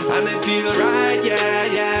 and it feel right,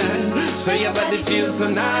 yeah. Say your body feels so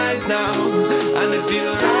nice now, and it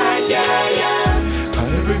feel right, yeah. And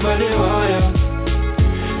everybody want ya,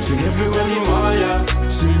 sing everybody want ya,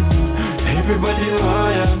 sing everybody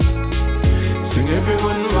want ya, sing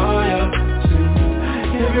everyone want ya,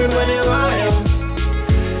 sing everybody want ya,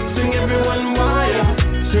 sing everyone want ya,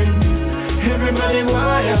 sing everybody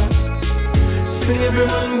want ya, sing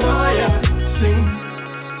everyone want ya, sing.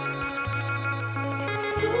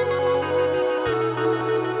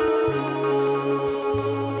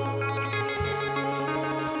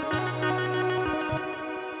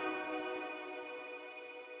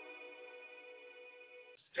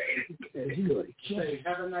 You go to kill.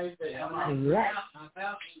 Have a nice day. Right.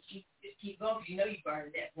 Keep going. You know you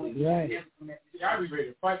burned that point. Right. Y'all be ready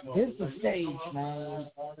to fight. It's the stage, man.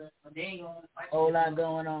 Whole lot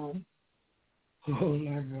going on. Whole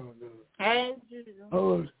lot going on. As usual.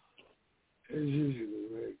 Oh, as usual,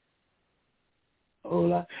 right? Whole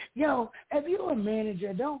lot. Yo, if you're a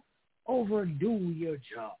manager, don't overdo your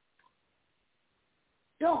job.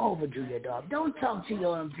 Don't overdo your job. Don't talk to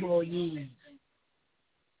your employees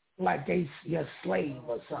like they your slave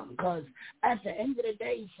or something. Because at the end of the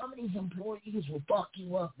day, some of these employees will fuck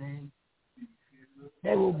you up, man.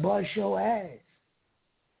 They will bust your ass.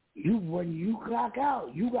 When you clock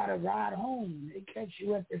out, you got to ride home. They catch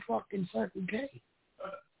you at the fucking Circle K.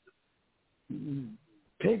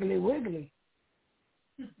 Piggly Wiggly.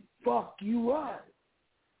 Fuck you up.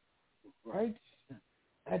 Right?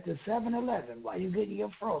 At the 7-Eleven while you getting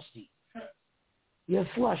your Frosty. Your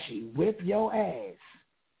slushy. Whip your ass.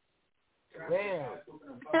 Well,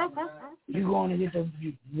 you going to get the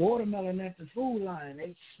watermelon at the food line.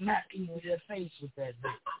 They smacking you in your face with that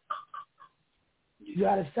bitch. You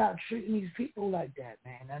got to stop treating these people like that,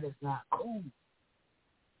 man. That is not cool.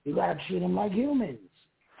 You got to treat them like humans.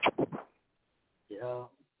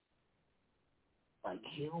 Yo. Like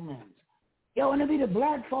humans. Yo, and it be the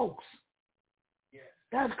black folks.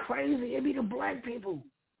 That's crazy. It be the black people.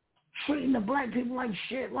 Treating the black people like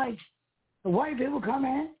shit. Like the white people come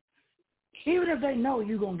in. Even if they know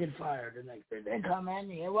you're going to get fired the next day, they come in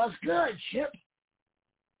and it was good, Chip.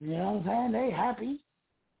 You know what I'm saying? They happy.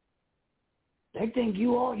 They think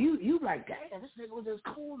you like, damn, this nigga was just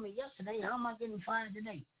cool with me yesterday. How am I getting fired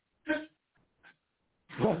today?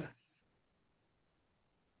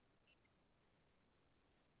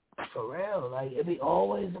 For real, like, it be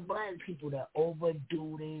always the black people that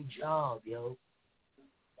overdo their job, yo.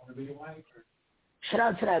 Shout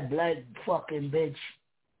out to that black fucking bitch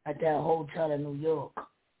at that hotel in New York.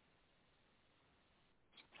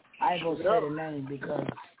 I ain't gonna say the name because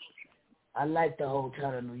I like the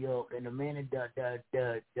hotel in New York, and the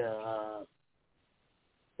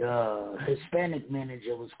Hispanic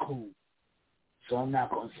manager was cool. So I'm not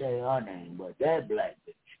gonna say her name, but that black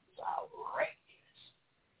bitch was outrageous.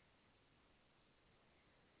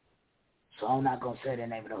 So I'm not gonna say the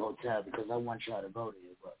name of the hotel because I want y'all to go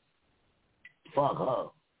there, but fuck her.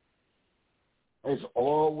 It's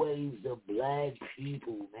always the black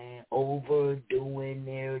people, man, overdoing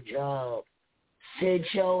their job.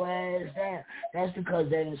 Sit your ass down. That's because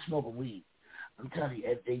they didn't smoke weed. I'm telling you,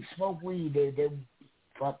 if they smoke weed, they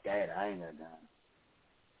fuck that. I ain't got time.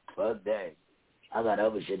 Fuck that. I got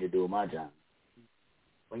other shit to do with my time.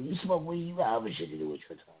 When you smoke weed, you got other shit to do with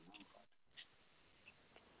your time.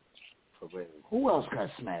 For real. Who else got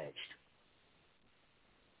smashed?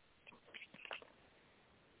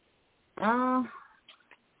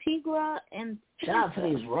 Tigra and shout out to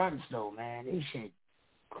these runs though, man. This shit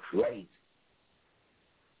crazy.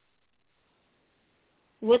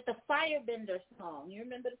 With the Firebender song. You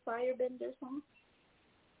remember the Firebender song?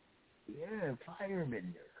 Yeah,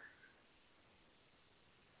 Firebender.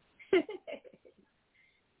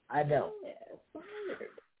 I know. Yeah,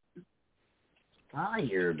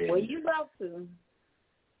 Firebender. Well, you about to.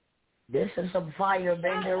 This is some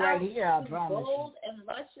Firebender right here, I promise you. Bold and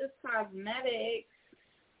Luscious Cosmetics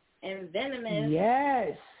and Venomous.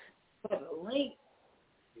 Yes. For the link.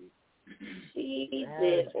 She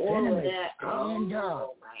did all of that. Stand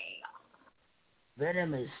up.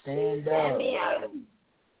 Venomous, stand up. I love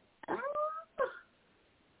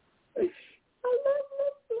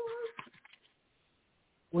lip gloss.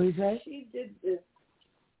 What you say? She did this.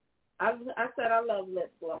 I said I love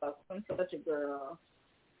lip gloss. I'm such a girl.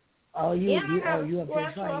 Oh, you up there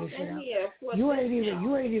trying your shit out? You ain't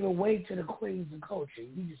even wait to the queens of culture.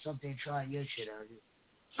 You just up there trying your shit out.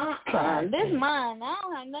 This mine. I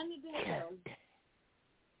don't have nothing to do with them.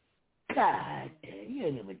 God damn, you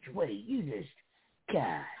ain't even wait. You just,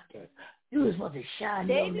 God damn. You was supposed to shine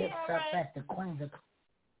your lips up at the queens of culture.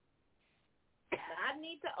 I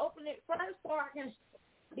need to open it first so I can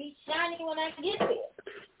be shiny when I get there.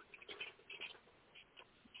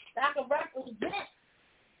 So I can represent.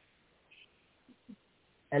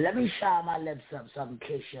 And let me shine my lips up so I can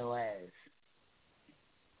kiss your ass.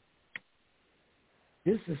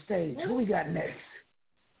 This is the stage. Who we got next?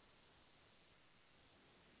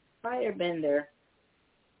 Firebender.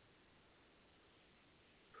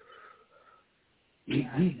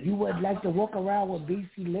 You would like to walk around with BC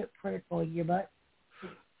lip print on your butt?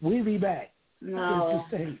 We'll be back. No.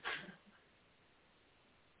 This is the stage.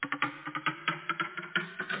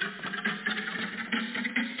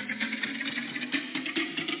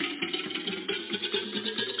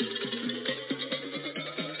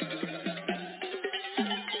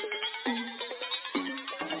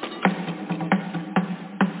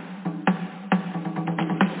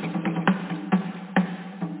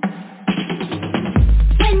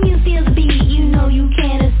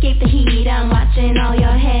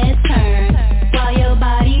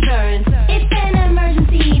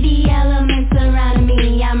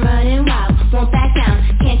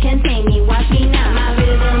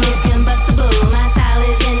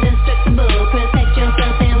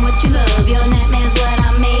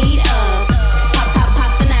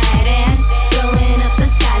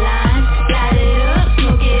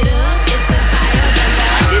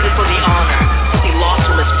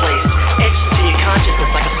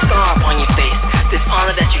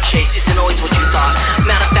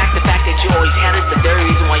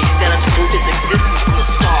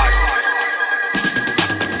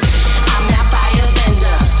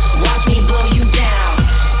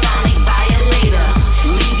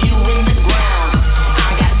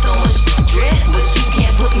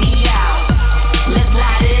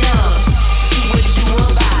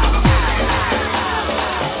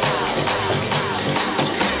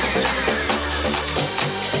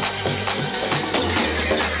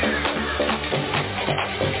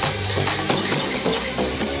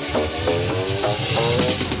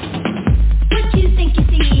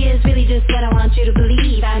 you to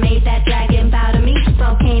believe I made that dragon bow to me.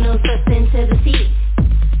 Volcanoes burst into the sea.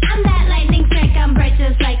 I'm that lightning strike, I'm bright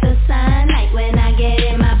just like the sun. Like when I get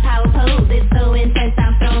in my power pose, it's so intense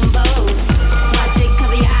I'm throwing bows. Watch it,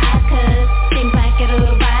 cover your eyes, cause things might get a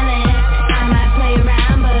little violent. I might play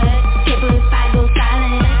around, but triple if I go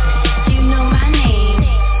silent. You know my name,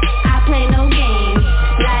 I play no games.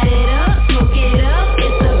 Light it up, smoke it up,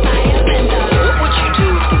 it's a fire bender. What would you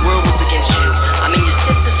do if the world was against you? I mean, your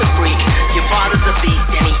sister's a freak, your father's a beast,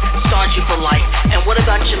 and he scarred you for life. And what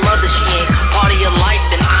about your mother? She ain't part of your life.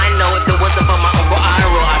 Then I know if it wasn't for my Uncle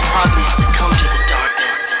Ira, I'd probably succumb to the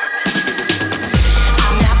darkness.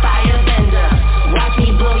 I'm that fire bender, watch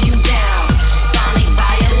me blow you down. Sonic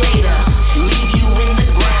violator, leave you in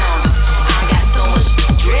the ground. I got so much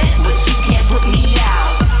drip, but you can't put me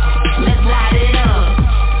out. Let's light it up,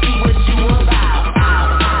 see what you about.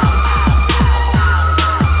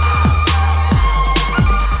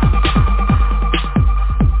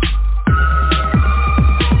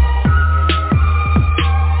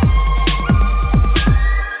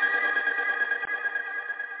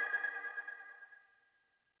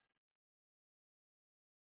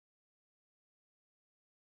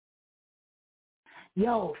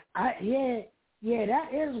 Yo, yeah,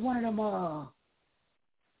 that is one of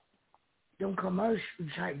them commercial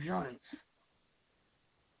type joints.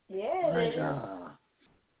 Yeah, Like,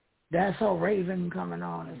 That's So Raven coming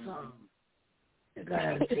on or something. They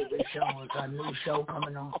got a TV show, it's a new show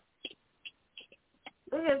coming on.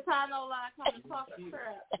 Look at Tano Lie coming talking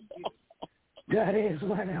crap. That is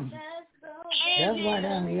one of them. That's one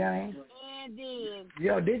of them, yeah.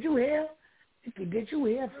 Yo, did you hear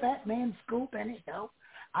Fat Man Scoop in it, though?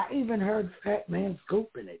 I even heard Fat Man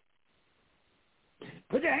Scoop in it.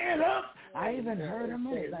 Put your hands up. I even heard him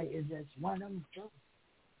in it. Like, it's just one of them shows.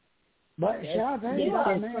 But shout out to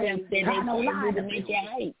everybody, man. Tano Lie to make it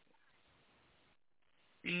hype.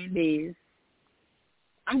 It is.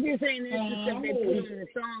 I'm just saying that's the stuff they put on the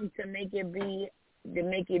song to make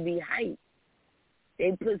it be hype.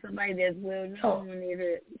 They put somebody that's well known on there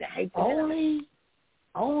to hype it up.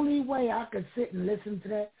 Only way I could sit and listen to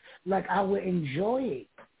that, like I would enjoy it,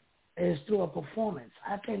 is through a performance.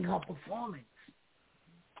 I think her performance,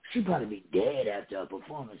 she'd probably be dead after her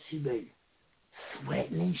performance. She'd be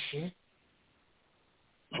sweating and shit.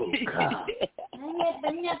 Oh, God.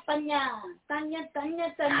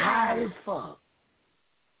 High as fuck.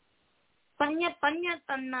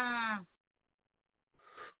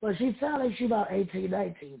 Well, she sounds like she about 18,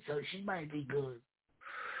 19, so she might be good.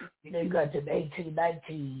 You know, you got them 18,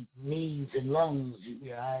 19 knees and lungs, you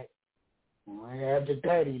be all right. Well, after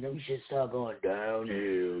 30, them shit start going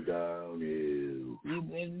downhill, downhill. You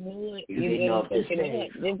getting off the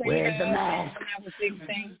stage. Where's the mask?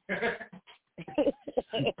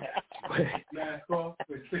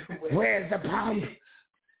 Where's the pump?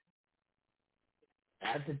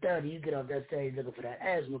 After 30, you get off that stage looking for that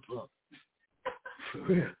asthma pump. For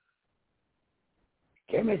real.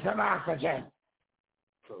 Give me some oxygen.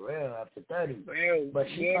 For real, after 30. But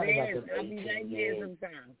she probably got them 18 years.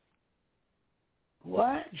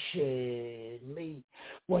 What? Shit, me.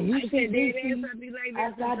 When you see DC,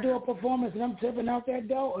 after I do a performance and I'm tipping out that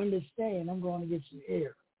door, understand, I'm going to get some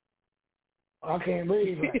air. I can't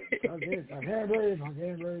breathe. I can't breathe.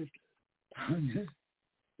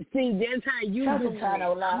 See, that's how you do it. I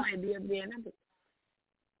might be up there and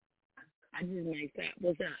I just might stop.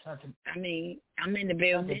 What's up? I mean, I'm in the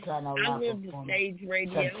building. I live the stage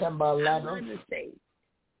radio. September 11th. I love the stage.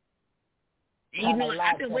 And you know,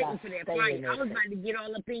 I've been waiting for that fight. I was about to get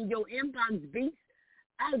all up in your inbox, beast.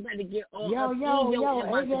 I was about to get all up in your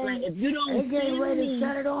inbox. Like, if you don't get ready to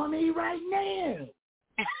set it on me right now.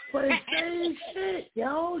 For the same shit,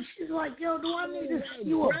 yo. She's like, yo, do I need to see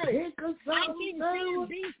you a pic or something? I keep saying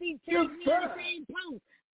BC tag me in the same post.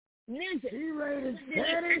 Listen, she ready to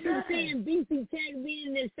set I keep saying BC tag me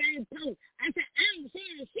in the same post. I said, I ain't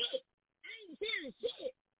saying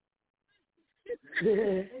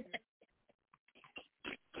shit.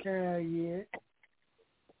 Hell yeah.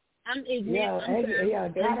 I'm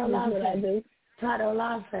ignorant. Tato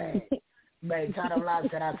La said, man, Tato La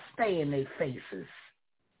said, I stay in their faces.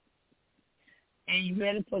 And you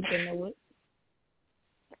better fucking know it.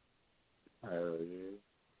 Oh, yeah.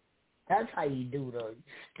 That's how you do, though.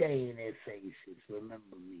 Stay in their faces.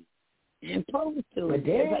 Remember me. And supposed to. But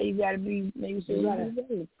then, that's how you got to be, make sure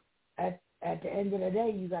you at the end of the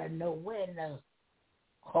day, you got to know when to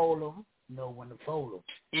hold them, know when to fold them.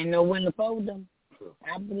 And know when to fold them.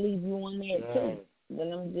 I believe you on that, too. But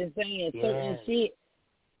I'm just saying, certain shit.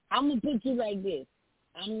 I'm going to put you like this.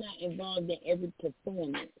 I'm not involved in every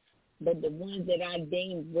performance. But the ones that I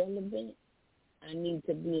deem relevant, I need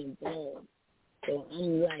to be involved. So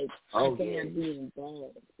I'm like, I cannot be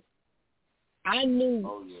involved. I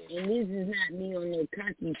knew, and this is not me on no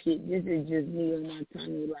cocky shit. This is just me on my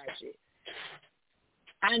Tommy Law shit.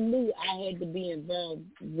 I knew I had to be involved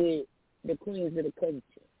with the Queens of the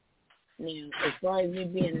Culture. Now, as far as me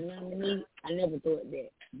being a nominee, I never thought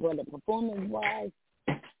that. But the performance-wise,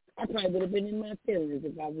 I probably would have been in my feelings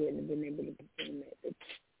if I wouldn't have been able to perform at the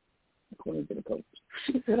Queens of the Culture.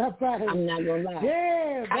 She said, I'm not gonna lie.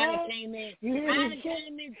 Yeah, I came into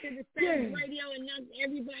the stage radio and knocked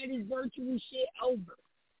everybody's virtual shit over.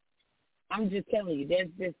 I'm just telling you,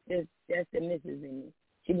 that's the missus in me.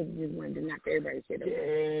 She was just wanted to knock everybody's shit over.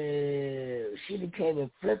 Yeah, she came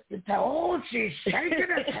and flipped the table. Oh, she's shaking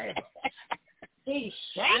the table. She's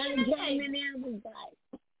shaking the table. I came in there and was like,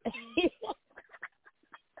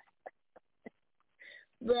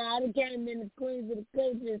 bro, I done came in the Queens of the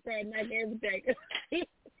Culture and started knocking everything.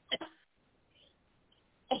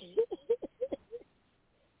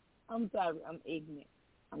 I'm sorry, I'm ignorant.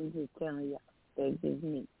 I'm just telling y'all, that's just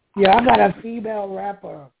me. Yeah, I got a female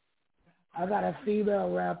rapper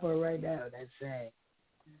right now that's saying,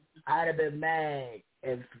 I'd have been mad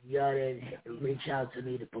if y'all didn't reach out to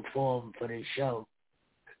me to perform for this show.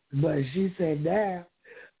 But she said, now,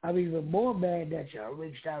 I'm even more mad that y'all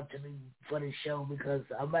reached out to me for the show because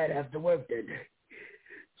I might have to work that day.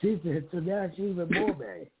 She said, so now she's even more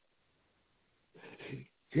mad.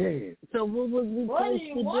 Yeah. So what was we supposed to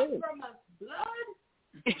do? What do you want from us, blood?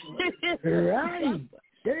 Right.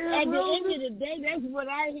 At the end of the day, that's what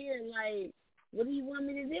I hear. Like, what do you want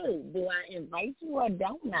me to do? Do I invite you or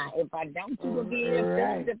don't I? If I don't, you gonna be in your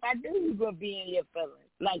feelings. If I do, you gonna be in your feelings.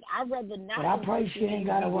 Like, I'd rather not. But I pray she ain't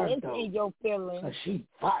gotta work though. In your feelings. She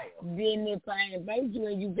fire. Then if I invite you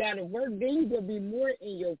and you gotta work, then you gonna be more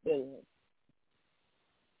in your feelings.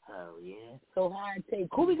 Oh yeah. So how I take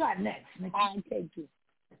who we got next, Nikki? How I take you.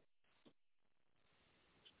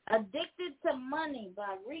 Addicted to Money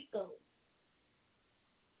by Rico.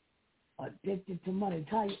 Addicted to money.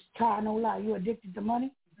 Ty, no lie. You addicted to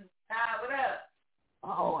money? Ty, what up?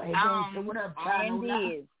 Oh, hey, so what up, Ty? No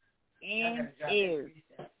lie. And is.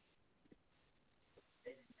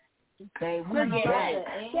 Okay,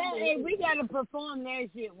 we gotta perform that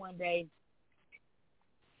shit one day.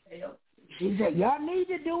 She said, y'all need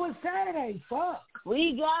to do it Saturday. Fuck.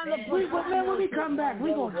 We gotta perform. Man, when we come back,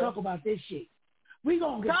 we gonna talk about this shit. We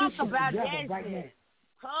gonna get this shit together right now.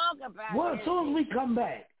 Talk about well, as soon as we come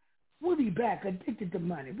back, we'll be back. Addicted to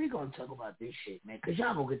money. We gonna talk about this shit, man, because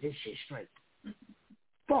y'all gonna get this shit straight.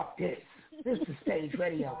 Fuck this. This is Stage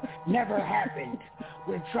Radio. Never happened.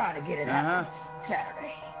 We're trying to get it happen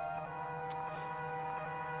Saturday.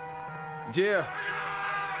 Yeah.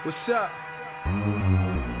 What's up?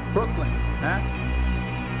 Brooklyn, huh?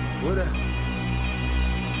 What up?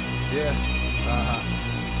 Yeah.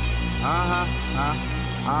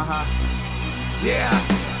 Yeah.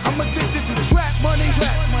 I'm addicted to trap money.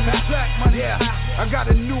 Yeah. I got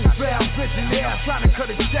a newfound vision. Yeah. I'm trying to cut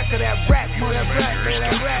a check of that rap money.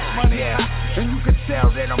 That money. Yeah. And you can tell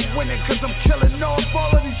that I'm winning cause I'm killing off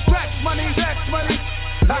all of these tracks money.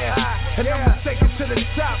 Yeah. And I'ma take it to the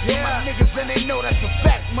top. Yeah. My niggas and they know that's a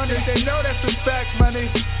fact money. They know that's a fact money.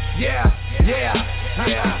 Yeah. I'm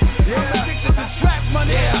addicted to trap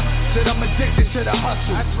money. Yeah. Said I'm addicted to the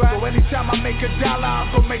hustle. That's right. So anytime I make $1, I'm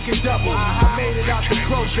gonna make it double. I made it out the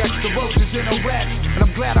projects, the roaches in a wreck. And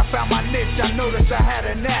I'm glad I found my niche. I noticed I had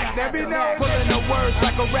a knack. Pulling the words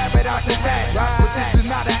like a rabbit out the hat. But this is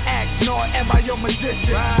not an act, nor am I your magician.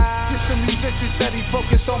 Just a musician steady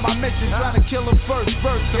focused on my mission. Trying to kill him first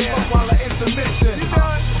verse and fuck while I intermission.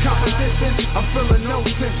 Competition, I'm feeling no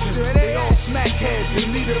tension. They all smack heads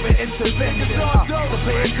in need of an intervention. So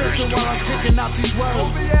pay attention while I'm kicking out these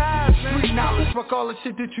words. Street knowledge, fuck all the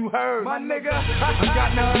shit that you heard. My nigga, I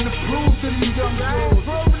got nothing to prove to these young fools.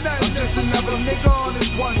 I'm just another nigga on this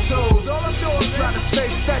one toes. All I'm doing is trying to stay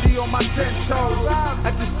steady on my 10 toes.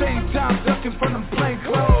 At the same time, ducking from them plain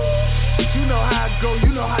clothes. You know how I go,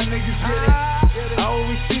 you know how niggas get it. I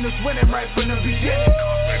always seen us winning right from the beginning.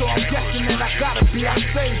 So I'm guessing that I gotta be our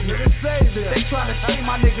savior. They tryna shame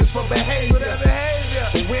my niggas for behavior.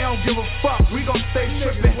 But we don't give a fuck, we gon' stay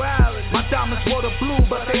trippin'. My diamonds wore the blue,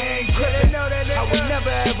 but they ain't grippin'. I would never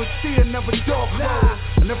ever see another door close.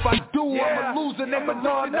 And if I do, I'ma lose a nigga,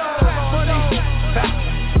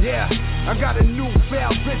 yeah, I got a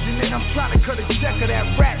newfound vision and I'm trying to cut a check of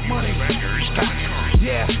that rap money.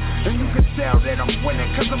 Yeah, and you can tell that I'm winning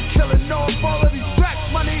cause I'm killing off all of these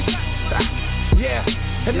tracks money. Yeah,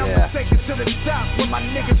 and I'ma take it to the top with my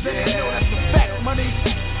niggas and they know that's a fact money.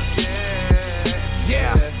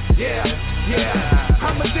 Yeah.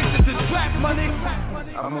 I'm addicted to Trap money.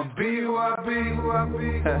 I'm a be who I be.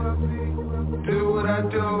 Do what I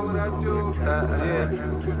do.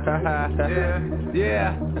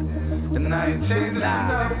 Yeah. And I ain't changing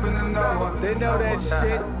nothing to no one. They know that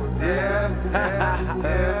shit. Yeah.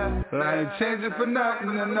 And I ain't changing for nothing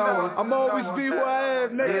to no one. I'm always be who I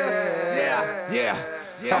am, nigga.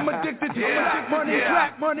 Yeah. I'm addicted to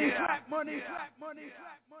trap money.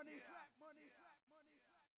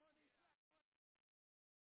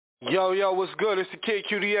 Yo, what's good? It's the Kid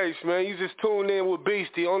QDH, man. You just tuned in with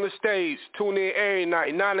Beastie on the stage. Tune in every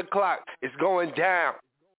night, 9 o'clock. It's going down.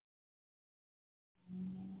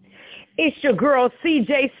 It's your girl,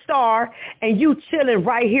 CJ Star, and you chilling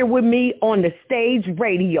right here with me on the Stage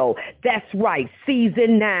Radio. That's right,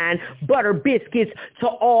 Season 9, Butter Biscuits to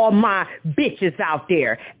all my bitches out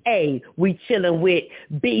there. Hey, we chilling with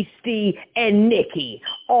Beastie and Nikki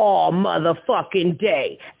all motherfucking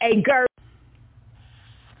day. Hey, girl.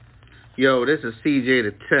 Yo, this is CJ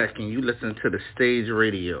the Tech, and you listen to the Stage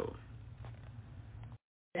Radio.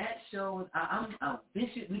 That shows,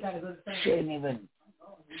 Bishop, we gotta go to the Shouldn't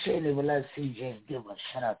even let CJ give a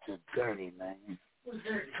shout out to Gertie, man.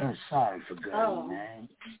 I'm sorry for Gertie, man.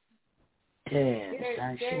 Damn,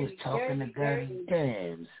 son, she was talking to Gertie.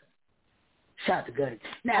 Damn. Shout out to Gertie.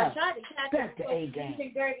 Now, back to A-Game.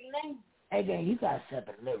 A-Game, you gotta set up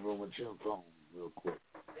a living room with your phone real quick.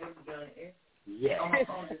 Yeah.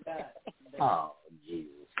 Oh,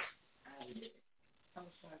 Jesus.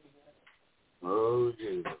 Oh,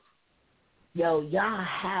 Jesus. Yo, y'all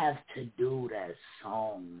have to do that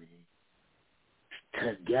song,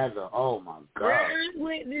 man. Together. Oh, my God. I'm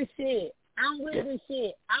with this shit. I would like to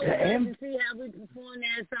see how we perform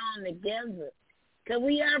that song together. Because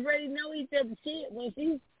we already know each other's shit. When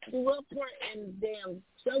she threw up for it in the damn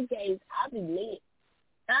showcase, I be lit.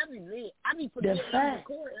 I be putting it in the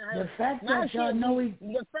court. The fact that y'all know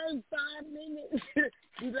the first 5 minutes,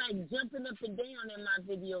 you like jumping up and down in my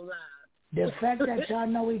video live. The fact that y'all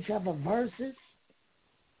know each other verses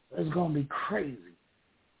is going to be crazy.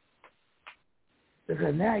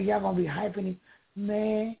 Because now y'all going to be hyping it.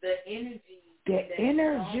 Man, the energy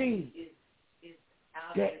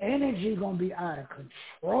going to be out of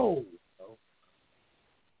control. Bro.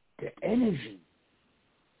 The energy.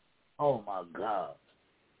 Oh, my God.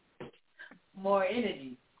 More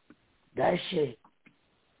energy. That shit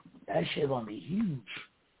going to be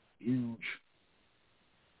huge.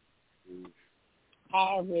 I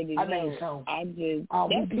already know.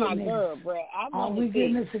 That's my girl, bro. Are we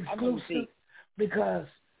getting this exclusive? Because,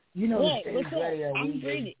 you know, the Stage Radio,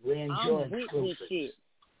 we enjoy exclusives. Shit.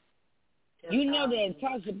 You know that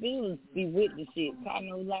Tasha Bills be with the shit. I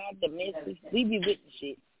know live, the message, we be with the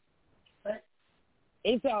shit.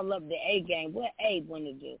 It's all up to A-Game. What A want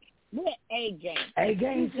to do? What A-Game?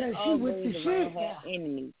 A-Game says she with the shit. Her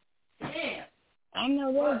enemies. I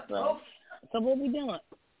know that, bro. So what we doing?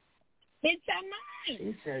 Bitch, I'm mine.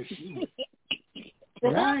 She said she.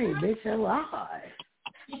 Right, bitch, alive.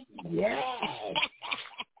 Yes.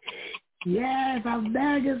 Yes, I'm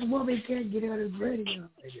mad this woman can't get on his radio.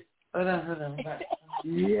 Hold on.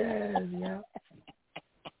 Yes, yeah.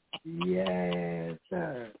 Yes,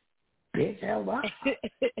 sir. Bitch, alive.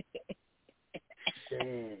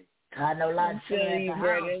 Shit. I know a lot of shit at the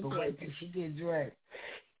house, but wait till she gets dressed.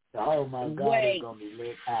 Oh, my God, it's going to be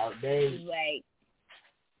lit out there.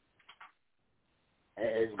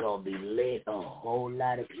 It's going to be lit. A whole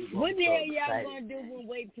lot of people. What the hell y'all going to do when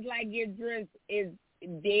wait till I get dressed is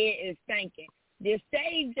dead and stinking? The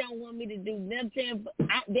stage don't want me to do nothing. But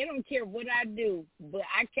they don't care what I do, but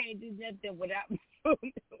I can't do nothing without wait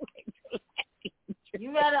till I get dressed.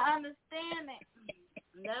 You better understand it.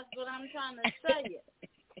 That's what I'm trying to tell you.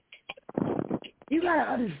 You got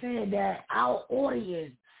to understand that our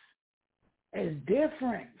audience is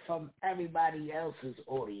different from everybody else's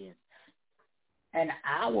audience. And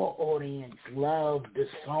our audience love the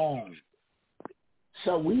song.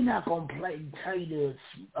 So we not going to tell you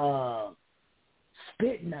to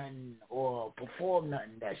spit nothing or perform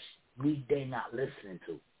nothing that they not listening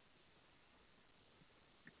to.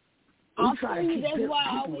 We try to keep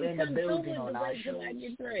people in the building on our shows.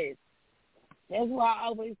 That's why I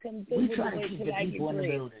always come through. We try to keep the people in the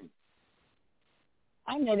building.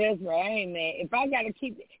 I know that's right. I ain't mad. If I got to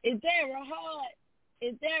keep it. Is there a heart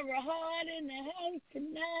in the house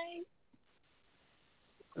tonight?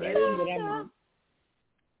 That is what I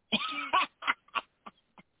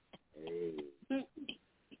mean.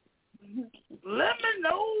 Let me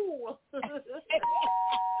know.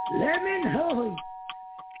 Let me know.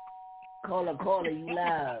 Caller, you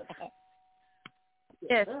live.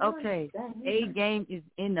 Yes, okay. A-Game is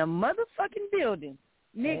in the motherfucking building.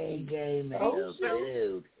 Nikki. A-Game in the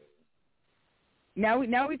building. Now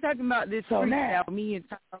we talking about this freestyle, me and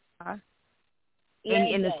Tom.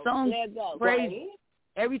 And the song crazy.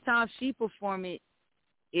 Every time she perform it,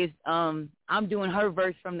 is I'm doing her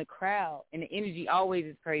verse from the crowd, and the energy always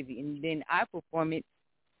is crazy. And then I perform it,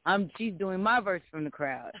 she's doing my verse from the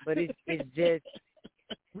crowd. But it's just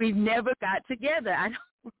we've never got together.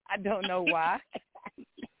 I don't know why.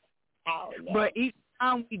 But each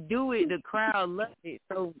time we do it, the crowd loves it.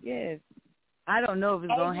 So yes, I don't know if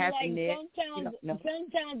it's gonna happen there.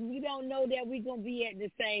 Sometimes we don't know that we're gonna be at the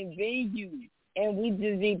same venue. And we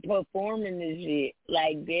just be performing this shit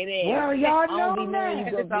like that. Well, y'all know now.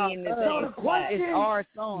 So the question, it's our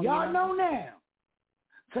song. Y'all know now.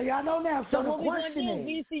 So y'all know now. So the question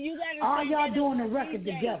is, are y'all doing the record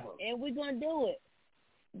together? And we're gonna do it.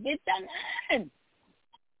 Get that on.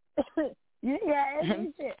 Yeah,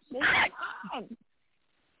 shit.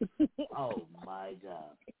 Oh my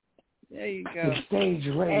God. There you go. The stage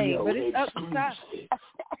radio. Hey, but it's up to top.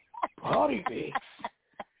 Party mix.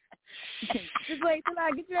 Just wait till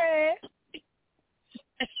I get your ass.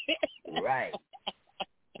 Right.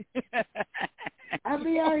 I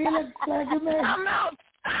be out here looking like a man. I'm outside.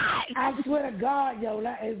 I swear to God, yo,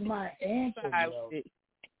 that is my answer, yo.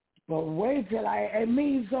 But wait till it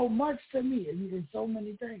means so much to me. It means so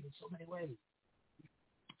many things, so many ways.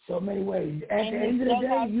 So many ways. At the end of the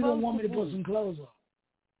day, you don't want me to put some clothes on.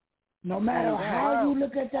 No matter how you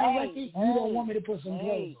look at that record, you don't want me to put some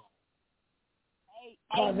clothes on.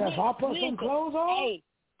 Because if I put some clothes on...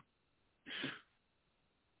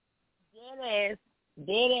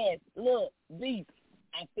 Dead ass. Look, Beef,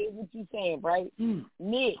 I feel what you're saying, right?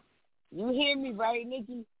 Nick, you hear me, right,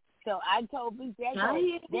 Nikki? So I told Beef that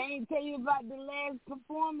they ain't tell you about the last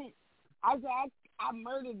performance. I said, I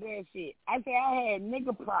murdered that shit. I said, I had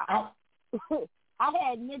nigga props. I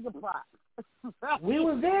had nigga props. Right? We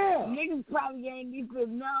was there. Niggas probably ain't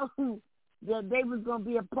even know that they was going to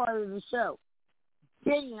be a part of the show.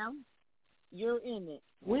 Damn, you're in it.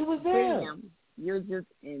 We was there. Damn, you're just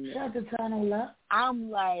in it. Shout out to Tano Love. I'm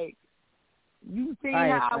like, you see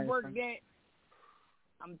how I work that?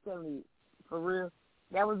 I'm telling you, for real.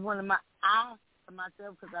 That was one of my,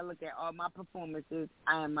 myself, because I look at all my performances,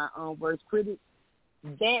 I am my own worst critic.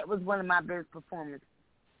 That was one of my best performances,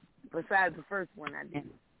 besides the first one I did.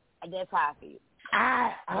 That's how I feel.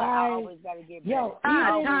 I always got to get better.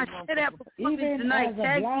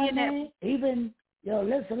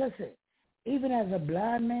 Listen. Even as a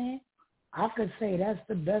blind man, I could say that's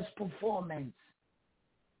the best performance,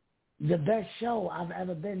 the best show I've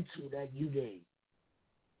ever been to that you did.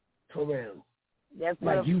 For real. That's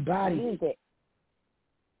like you bodied it.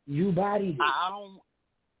 You bodied it. I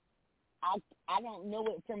don't know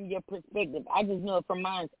it from your perspective. I just know it from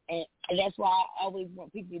mine, and that's why I always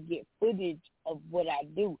want people to get footage of what I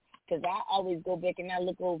do. Because I always go back and I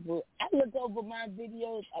look over my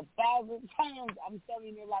videos 1,000 times. I'm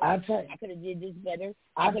telling you, like, I could have did this better.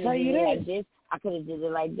 I could have did it like this. I could have did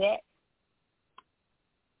it like that.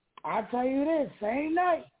 I'll tell you this, same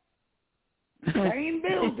night, same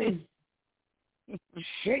building,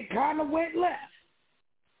 shit kind of went left.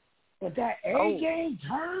 But that A game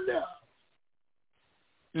turned up.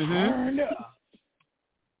 Turned up.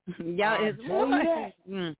 Y'all is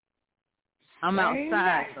what? I'm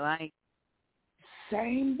outside, like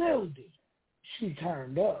same building. She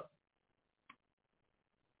turned up.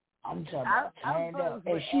 I'm talking about turned up,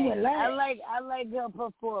 and she went last. I like her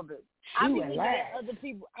performance. I be looking at other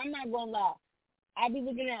people. I'm not gonna lie. I be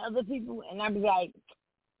looking at other people, and I be like,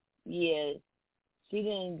 yeah, she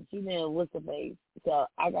didn't. What's the face? So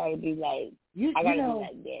I gotta be like, I gotta be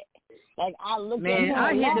like that. Like I look. Man,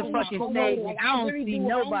 I hit the fucking stage. Like, I don't see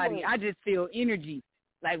nobody. I just feel energy.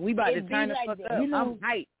 Like, we about to turn the fuck up. I'm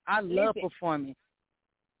hyped. I love performing.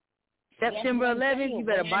 September 11th, you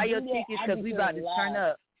better buy your tickets because we about to turn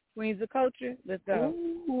up. Queens of Culture, let's go.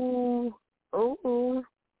 Ooh.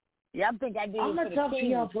 Yeah, I think I do it for the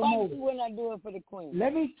Queens. Especially when I do it for the Queens.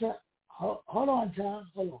 Let me hold on, Tom.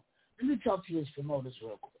 Hold on. Let me talk to you as promoters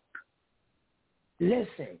real quick.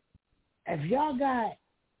 Listen, if y'all got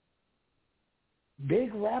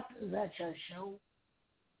big rappers at your show,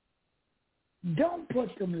 don't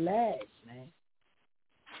put them last, man.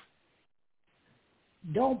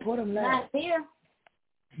 Don't put them last. Not here.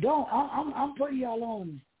 Don't. I'm putting y'all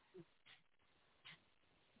on.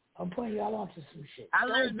 I'm putting y'all on to some shit. I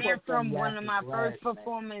learned that from one of my first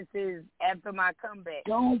performances after my comeback.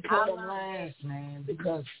 Don't put them last, man,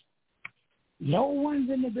 because no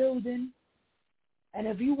one's in the building. And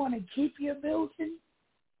if you want to keep your building,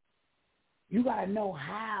 you got to know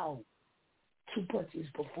how to put these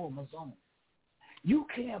performers on. You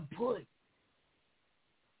can't put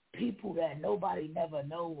people that nobody never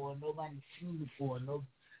know or nobody seen before,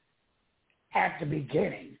 at the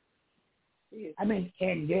beginning. Yeah. I mean,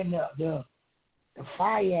 and then the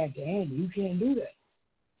fire at the end, you can't do that.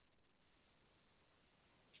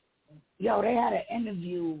 Yo, they had an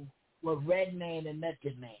interview with Redman and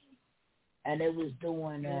Method Man, and they was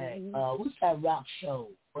doing what's that rock show?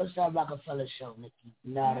 What's that Rockefeller show, Nikki?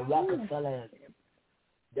 No, the Rockefeller,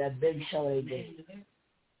 that big show they did.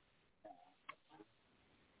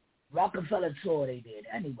 Rockefeller tour they did.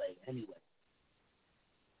 Anyway.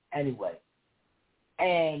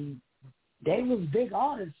 And they was big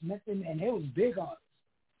artists, Method, and they was big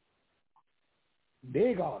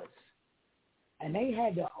artists. And they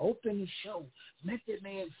had to open the show. Method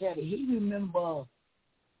Man said he remember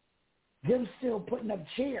them still putting up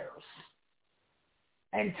chairs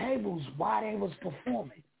and tables while they was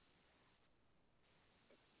performing.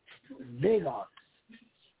 Big artists.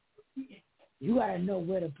 You gotta know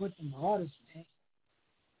where to put them artists, man.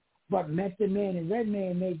 But Method Man and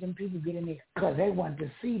Redman made them people get in there because they wanted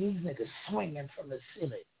to see these niggas swinging from the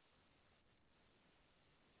ceiling.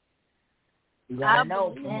 You gotta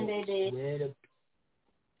know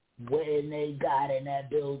when they got in that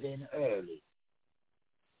building early.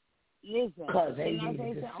 Listen, because they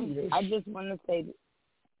needed to see this. I just want to say this.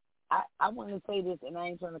 I want to say this, and I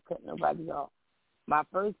ain't trying to cut nobody off. My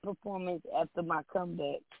first performance after my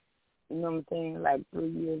comeback, you know what I'm saying, like 3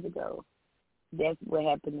 years ago, that's what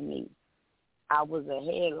happened to me. I was a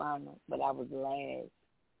headliner, but I was last.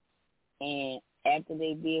 And after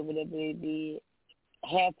they did whatever they did,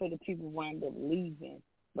 half of the people wound up leaving,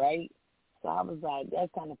 right? So I was like,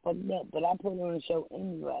 that's kind of fucked up. But I put on a show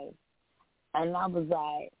anyway. And I was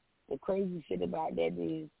like, the crazy shit about that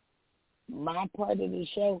is my part of the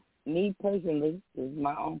show, me personally, is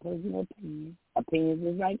my own personal opinion. Opinions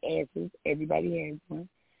is like asses. Everybody has one.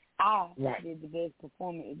 I did the best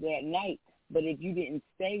performance that night. But if you didn't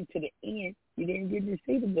stay to the end, you didn't get to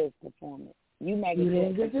see the best performance. You might have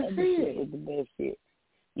didn't get to see it. Was the best shit.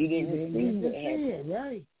 You didn't see what happened.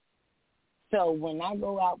 Right. So when I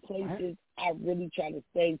go out places, I really try to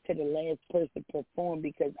stay to the last person perform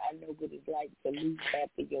because I know what it's like to lose half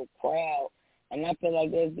of your crowd. And I feel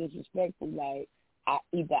like that's disrespectful. Like,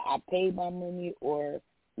 either I paid my money or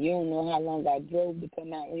you don't know how long I drove to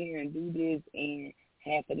come out here and do this, and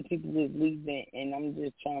half of the people is leaving, and I'm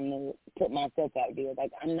just trying to put myself out there.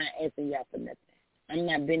 Like, I'm not asking y'all for nothing. I'm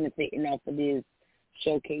not benefiting off of this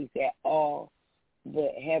showcase at all.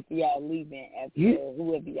 But half of y'all leaving after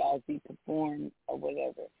whoever y'all see perform or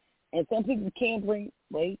whatever. And some people can bring,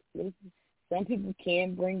 some people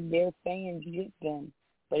can bring their fans with them.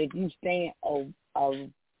 But if you stand a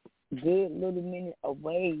good little minute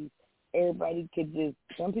away, everybody could just,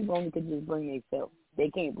 some people only could just bring themselves. They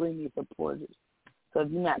can't bring their supporters. So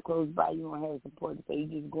if you're not close by, you don't have supporters. So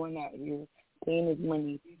you're just going out here, paying this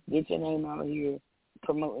money, get your name out here,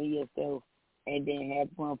 promoting yourself, and then have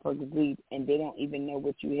motherfuckers leave, and they don't even know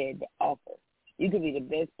what you had to offer. You could be the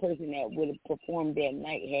best person that would have performed that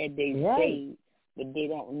night had they stayed, but they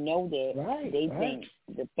don't know that. They think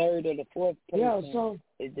the third or the fourth person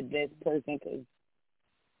is the best person.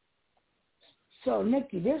 So,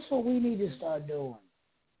 Nikki, this is what we need to start doing.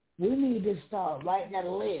 We need to start writing a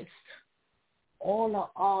list. All the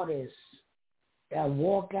artists that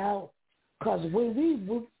walk out, because we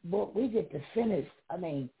get the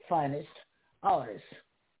finest artists.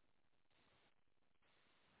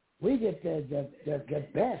 We get the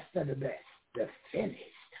best of the best, the finished.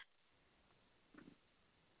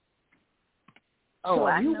 So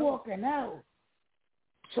if you walking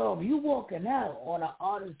out on an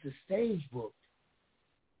artist stage book,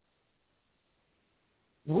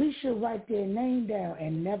 we should write their name down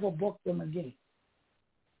and never book them again.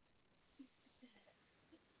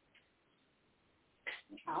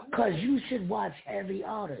 Because you should watch every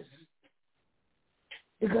artist.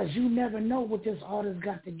 Because you never know what this artist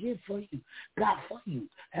got to give for you.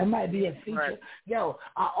 It might be a feature. Right. Yo,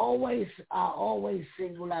 I always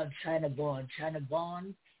single out China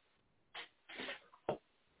Bond.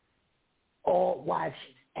 Or watch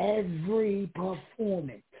every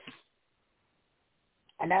performance.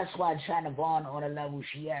 And that's why China Bond on the level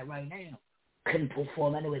she at right now couldn't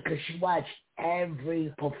perform anyway, because she watched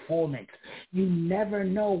every performance. You never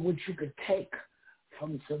know what you could take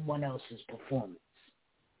from someone else's performance.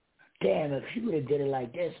 Damn, if you would have did it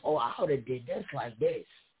like this, I would have did this like this.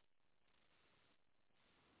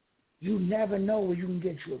 You never know where you can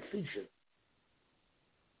get you a feature.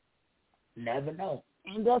 Never know.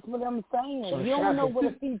 And that's what I'm saying. So you don't know what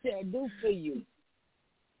a feature will do for you.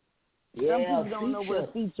 Yeah, some people don't know what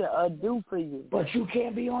a feature will do for you. But you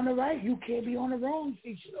can't be on the right. You can't be on the wrong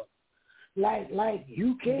feature though. Like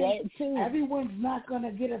you can't. Everyone's not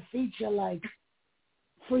gonna get a feature like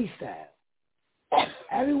freestyle.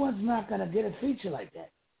 Everyone's not gonna get a feature like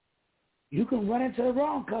that. You can run into the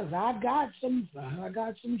wrong because I got some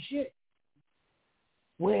shit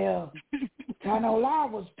where Tano La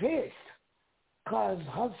was pissed because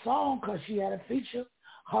her song, because she had a feature,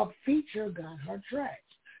 her feature got her tracks.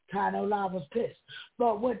 Tano La was pissed.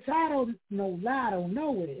 But what Tano La don't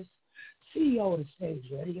know is CEO of the Stage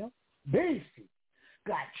Radio, Beastie,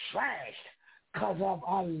 got trashed because of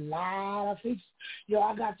a lot of features. Yo,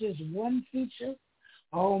 I got this one feature.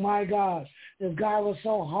 Oh, my gosh. This guy was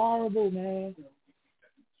so horrible, man.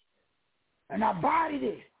 And I bodied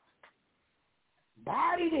it.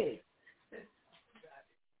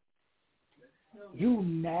 You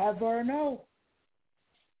never know.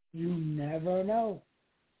 Never know.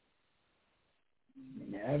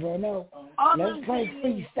 Let's play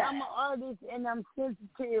freestyle. I'm an artist and I'm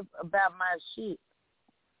sensitive about my shit.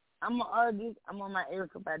 I'm an artist. I'm on my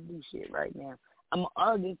Erykah Badu shit right now. I'm an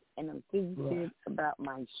artist and I'm sensitive about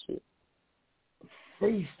my shit.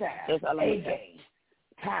 Freestyle. That's all I'm A-Game.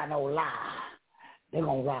 Tano La. They're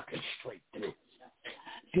going to rock it straight through.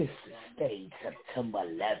 This is Stage September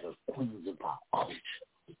 11th, Queens of Pop Culture.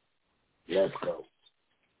 Let's go.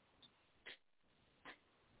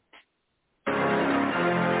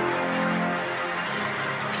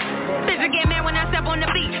 Bitch, get mad when I step on the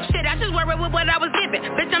beat. Shit, I just worried with what I was giving.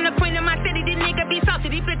 Bitch, I'm the queen of my city. These niggas be salty.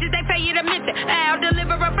 These bitches, they pay you to miss it. I'll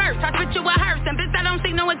deliver a verse. I spit you a hearse. And bitch, I don't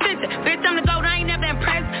see no attention. Bitch, I'm the gold. I ain't never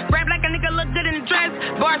impressed. Rap like a nigga look good in the dress.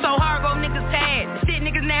 Bar so hard, go niggas pad. Shit,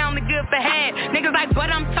 niggas now only good for head. Niggas like, but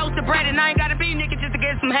I'm toasted bread. And I ain't gotta be nigga just to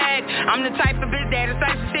get some head. I'm the type of bitch that is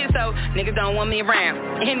type of shit. So niggas don't want me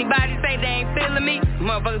around. Anybody say they ain't feeling me,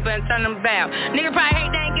 motherfuckers better turn them about. Nigga probably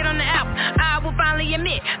hate they ain't get on the album. I will finally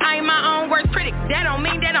admit I ain't my own worst critic. That don't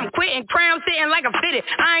mean that I'm quitting. Crown sitting like a fitted.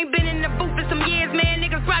 I ain't been in the booth for some years, man.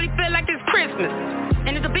 Niggas probably feel like it's Christmas.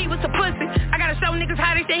 And if the beat was a pussy, I gotta show niggas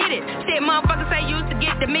how they should hit it. Shit, motherfuckers say used to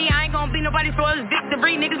get to me. I ain't gonna be nobody's flawless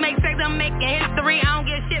victory. Niggas make sex, I'm making history. I don't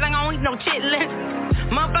get shit like I don't eat no chitlins.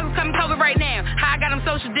 Motherfuckers coming COVID right now. How I got them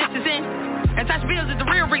social distancing. And Tasha Bills is the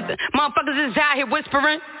real reason. Motherfuckers is out here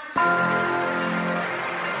whispering.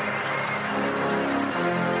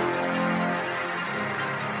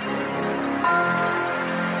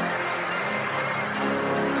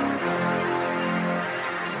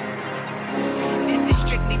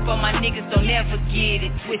 For my niggas, don't ever get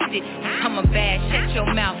it twisted. I'm a bad, shut your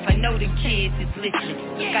mouth, I know the kids is listening.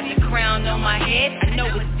 Got the crown on my head, I know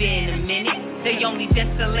it's been a minute. They only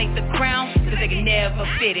desolate the crown, cause they can never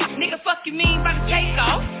fit it. Nigga, fuck you mean by the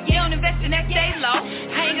takeoff? You don't invest in that day low.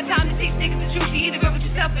 I ain't got time to teach niggas the truth. You either go with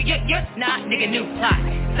yourself or you're not, nigga, new plot.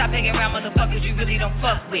 Stop hanging around motherfuckers you really don't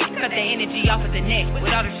fuck with. Cut that energy off of the neck, with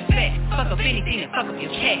all the respect. Fuck up anything and fuck up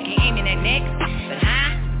your check. Ain't aiming at next, but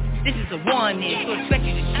this is a warning, so expect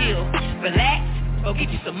you to chill, relax, or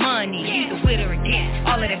get you some money. Either with or against.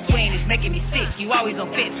 All of that swaying is making me sick. You always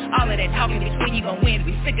on fit. All of that talking between you gon' win.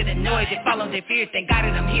 We sick of the noise that follow their fears. Thank God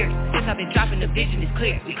that I'm here. Since I've been dropping, the vision is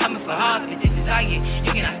clear. We coming for all, but this is our year.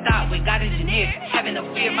 You cannot stop with God engineers. Having no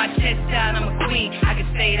fear, my chest down, I'm a queen. I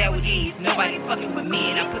can say that with ease. Nobody fucking with me,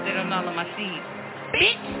 and I put that on all of my seeds.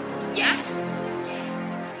 Bitch, yeah.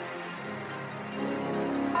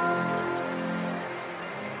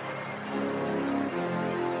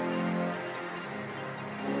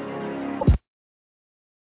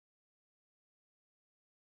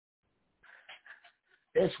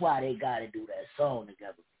 That's why they gotta do that song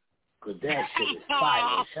together. Cause that shit is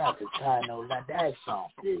fire. Shout out to Tano La. That song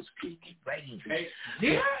is crazy.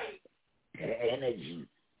 Yeah. The energy,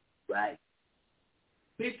 right?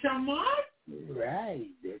 Bitch, I'm on? Right,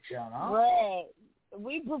 bitch, I'm on. Right.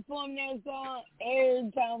 We perform that song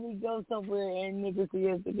every time we go somewhere and niggas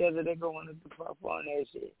see us together. They gonna want us to perform that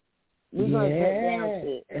shit. We gonna take down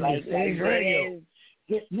shit. And like radio.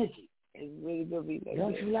 Get Nikki. It's really gonna be like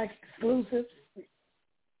Don't that. you like exclusives?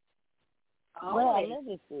 Well, I love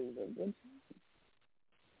exclusives.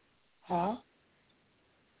 Huh?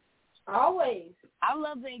 Always. I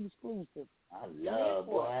love the exclusive. I love,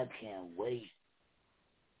 boy, I can't wait.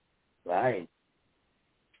 Right.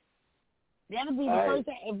 That'll be the first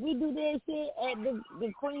time. If we do that shit at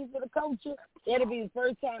the Queens of the Culture, that'll be the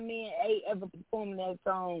first time me and A ever performing that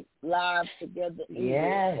song live together.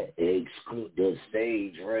 Yeah, the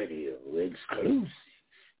Stage Radio exclusive.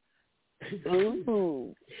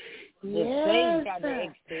 Ooh. Yes. Got the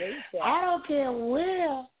exclusive. I don't care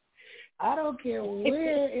where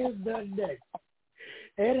it's done that.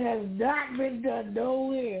 It has not been done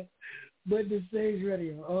nowhere but the Stage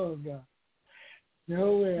Radio. Oh, God.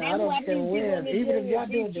 No way. I don't care where. Even if y'all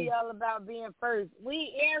do it. All about being first.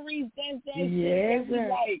 We every sense that yes, shit sir.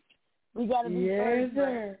 We gotta be yes, first.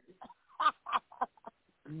 Sir.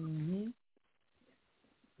 Mhm.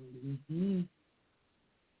 Mhm.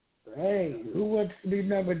 Hey, who wants to be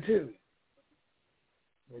number 2?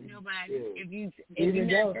 Nobody. If you're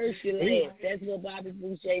not first, you're last. That's what Bobby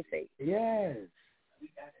Boucher say. Yes.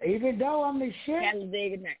 Even though I'm the shit,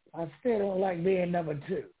 I still don't like being number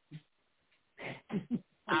 2.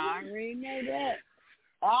 I already know that.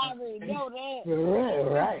 I already know that.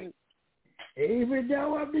 Right. Even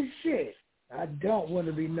though I'm the shit, I don't want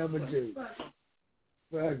to be number 2.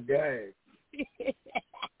 Fuck that.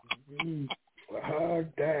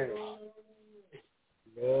 Fuck that.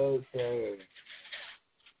 No, sir.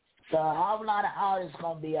 So a whole lot of artists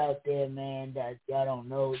gonna be out there, man, that y'all don't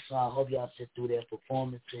know. So I hope y'all sit through their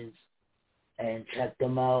performances and check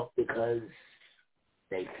them out because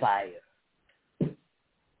they fire.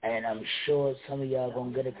 And I'm sure some of y'all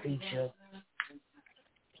gonna get a feature.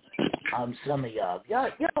 Some of y'all, if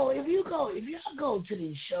y'all go to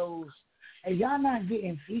these shows and y'all not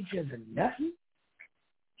getting features or nothing,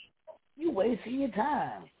 you wasting your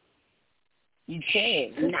time. You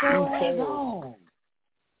can't. Sit your ass home.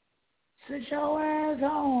 Sit your ass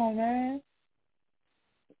home, man.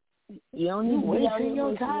 You only wasting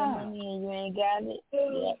your time. Money and you ain't got it.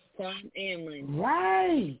 Yep, time and money.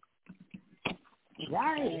 Right.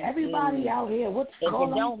 Everybody out here, if it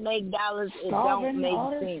don't make dollars, it don't make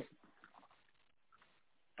sense.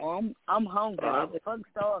 I'm hungry. Fuck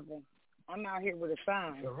starving. I'm out here with a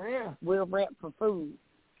sign. For real? We'll rap for food.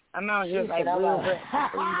 I'm out here like we'll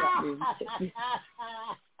rap for food.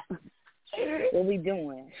 What we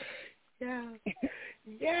doing? Yeah.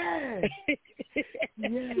 Yeah.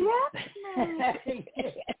 Yes.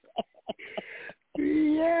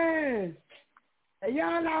 Yes. And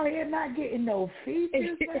y'all out here not getting no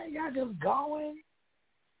features, man. Y'all just going.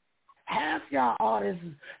 Half y'all artists,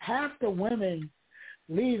 half the women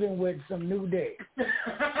leaving with some new dick.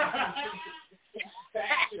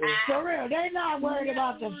 For real, they not worried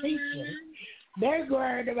about the feature. They're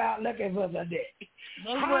worried about looking for the dick.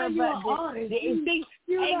 How are you an artist?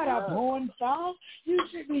 You're not a porn star. You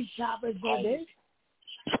should be shopping for dick.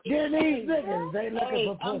 They're these niggas. They looking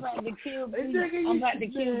for pussy. I'm about to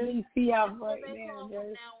kill BC out right now,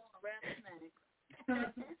 guys.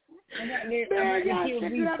 Man, y'all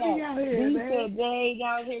checking out out here, man. Said they ain't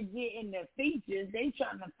out here getting the features. They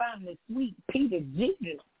trying to find the sweet Peter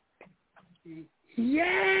Jesus.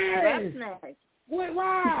 Yes. Rap snacks. Wait,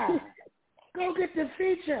 why? Go get the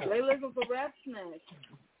feature. They looking for rap snacks.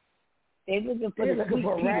 They looking for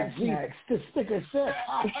rap snacks to stick a set.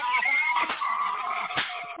 I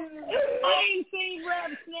ain't seen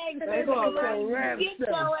rap snacks. They gonna say rap snacks. Get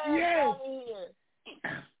your ass out of here.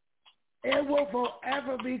 It will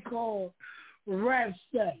forever be called rap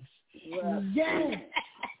snacks. Yes.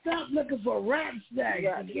 Stop looking for rap snacks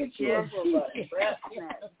and get you a feature. Rap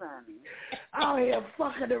snacks, honey. Out here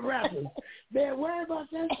fucking the rappers. Man, worry about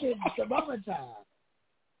that shit some other time.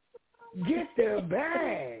 Get the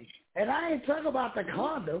bag. And I ain't talking about the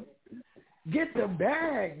condom. Get the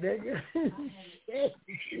bag, nigga.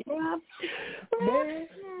 Man.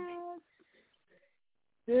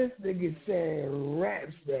 This nigga said rap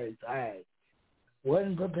snacks. I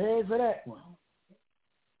wasn't prepared for that one.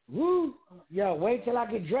 Woo. Yo, wait till I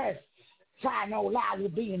get dressed. Ty No Lie will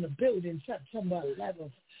be in the building September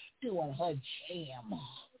 11th doing her jam.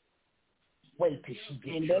 Wait till she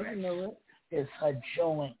gets dressed. It's her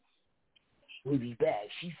joint. We'll be back.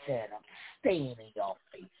 She said, I'm staying in your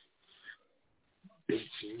face.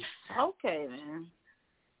 Bitches. Okay, man.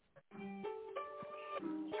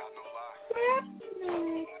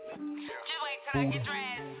 Just wait till I get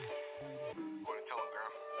dressed.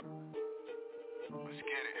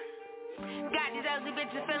 Got these ugly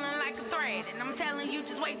bitches feeling like a thread, and I'm telling you,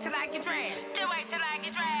 just wait till I get dressed. Just wait till I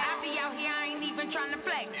get dressed. I be out here, I ain't even trying to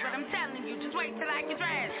flex, but I'm telling you, just wait till I get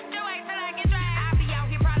dressed. Just wait till I get dressed. I be out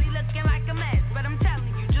here probably looking like a mess, but I'm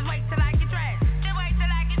telling you, just wait till I get dressed. Just wait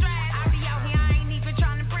till I get dressed. I be out here, I ain't even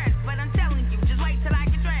trying to press, but I'm telling you, just wait till I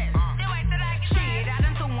get dressed. Just wait till I get dressed. Shit, I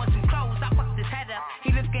done threw on some clothes, I fucked his head up.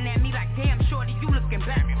 He looking at me like, damn, shorty, you looking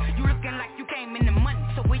better. You looking like you came in the money,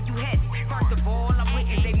 so where you headed? First of all, I'm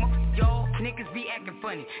witness they y'all niggas be acting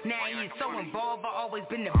funny. Now he is so involved, I always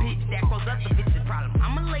been the bitch that caused us a bitch's problem.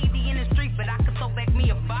 I'm a lady in the street, but I could throw back me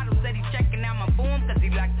a bottle. Said he checking out my form cause he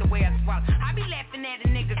likes the way I swallow. I be laughing at a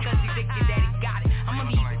nigga cause he thinking that he got it. I'ma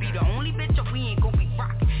be the only bitch or we ain't gon' be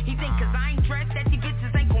rockin'. He think cause I ain't dressed that these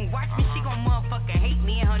bitches ain't gon' watch me. She gon' motherfucking hate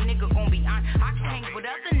me and her nigga gon' be on. I can hang with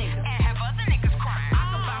other niggas and have other niggas cry. I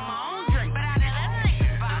can buy my own drink, but I let other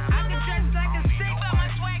niggas buy. I can dress like a sick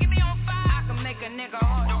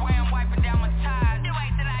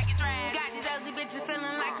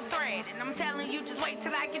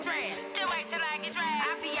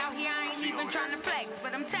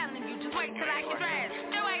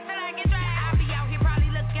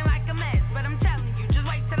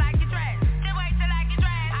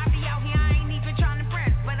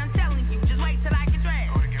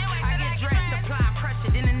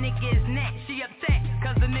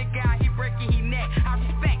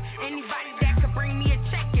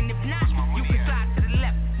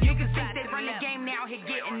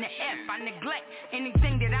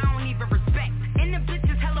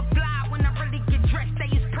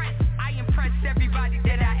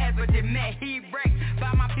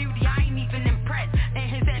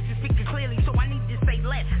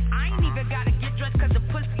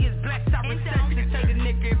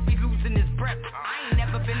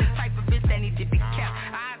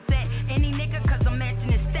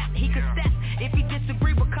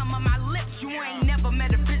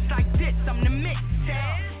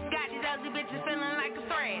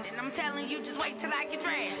telling you, just wait till I get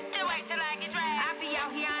dressed. Just wait till I get dressed. I be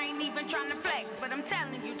out here, I ain't even trying to flex, but I'm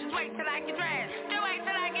telling you, just wait till I get dressed. Just wait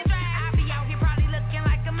till I get dressed. I be out here probably looking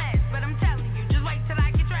like a mess, but I'm telling you, just wait till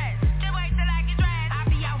I get dressed. Just wait till I get dressed. I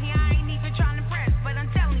be out here, I ain't even trying to press, but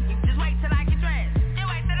I'm telling you, just wait till I get dressed. Just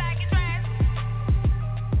wait till I get dressed.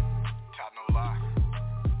 Top no lie.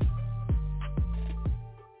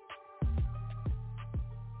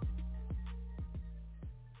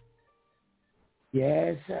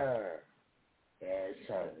 Yes, sir. Yes,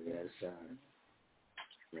 sir. Yes, sir.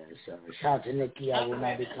 Yes, sir. Shout out to Nikki. I will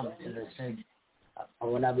not be coming to the city. I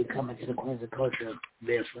will not be coming to the Queens of Culture,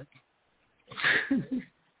 Bedford.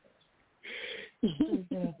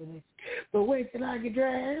 But wait till I get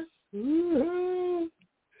dressed. I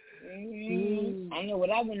know what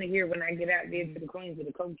I want to hear when I get out there to the Queens of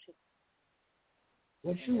the Culture.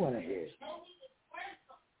 What you want to hear?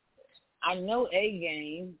 I know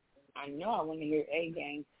A-Game. I know I want to hear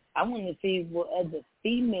A-Game. I want to see what other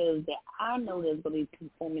females that I know that's going to be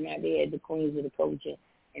performing out there at the Queens of the Culture,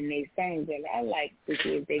 and they songs that I like to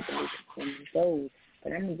see if they can be performing those.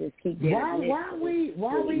 But I'm gonna just keep that.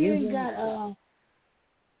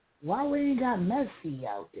 Why we ain't got Messi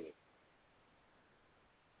out there?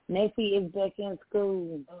 Messi is back in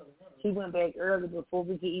school. She went back early before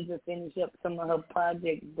we could even finish up some of her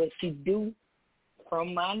projects, but she do,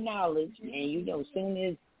 from my knowledge, and you know, as soon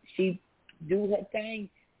as she do her thing,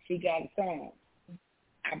 she got a song.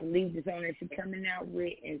 I believe the song that she's coming out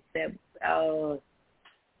with in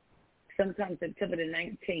sometime September the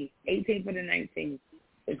 19th, 18th or the 19th.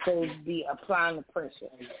 It's supposed to be Applying the Pressure.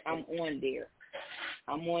 I'm on there.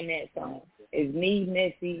 I'm on that song. It's me,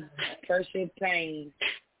 Messi, Pressure Pain,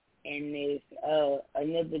 and there's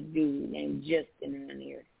another dude named Justin on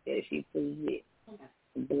there that she flew with.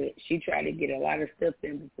 But she tried to get a lot of stuff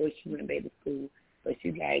in before she went back to school. But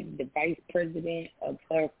she's like the vice president of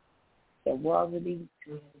her sorority.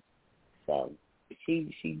 So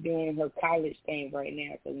she doing her college thing right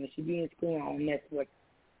now. So when she be in school, I don't mess with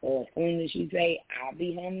her. As soon as she say, I'll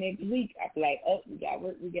be home next week, I be like, oh, we got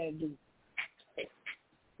work we got to do.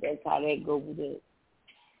 That's how that go with it.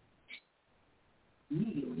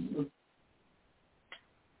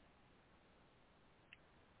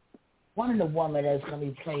 One of the women that's going to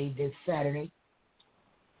be played this Saturday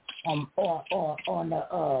on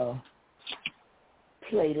the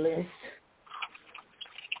playlist,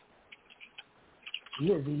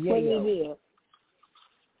 Lizzie Yayo.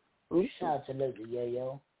 Shout out to Lizzie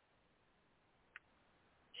Yayo.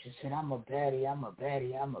 She said, I'm a baddie, I'm a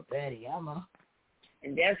baddie, I'm a baddie, I'm a...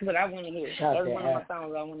 And that's what I want to hear. That's one of my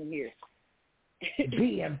songs I want to hear.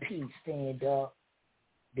 BMP, stand up.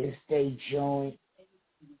 This day joint.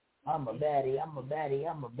 I'm a baddie, I'm a baddie,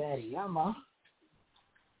 I'm a baddie, I'm a...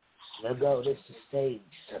 Let's go. This is the stage,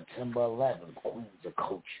 September 11th, Queens of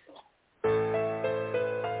Culture.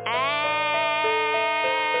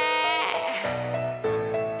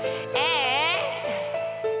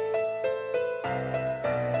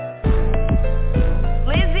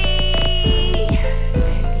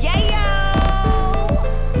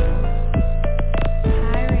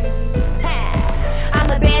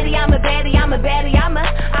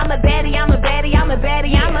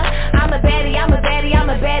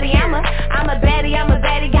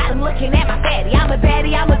 Looking at my fatty, I'm a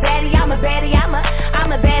baddie, I'm a baddie, I'm a baddie, I'm a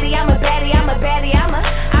baddie, I'm a baddie, I'm a baddie, I'm a baddie, I'm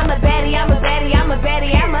a baddie, I'm a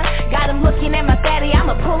baddie, I'm a got him looking at my fatty,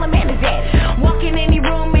 I'ma pull him in his daddy. Walk in any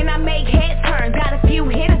room and I make head turns, got a few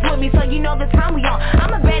hitters with me, so you know the time we on.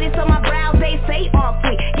 I'm a baddie, so my brows they say on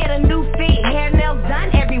fleek. Get a new fit, hair nails done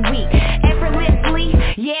every week, effortlessly.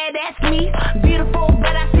 Yeah, that's me, beautiful,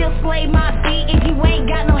 but I still slay my beat. If you ain't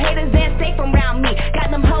got no haters, then stay from around me.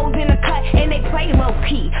 Got them hoes in the cut and they play low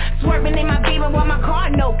key. Swerving in my Beamer while my car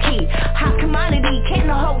no key. Hot commodity, can't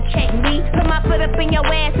no hoe check me. Put my foot up in your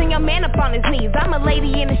ass and your man up on his knees. I'm a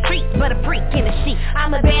lady in the streets, but a freak in the sheet.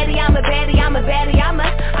 I'm a baddie, I'm a baddie, I'm a baddie, I'm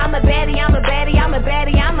a baddie, I'm a baddie, I'm a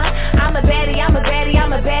baddie, I'm a baddie, I'm a baddie,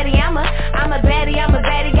 I'm a baddie, I'm a baddie, I'm a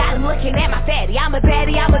baddie. Got him looking at my fatty. I'm a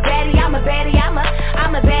baddie, I'm a baddie, I'm a baddie, I'm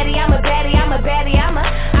a baddie, I'm a baddie, I'm a baddie,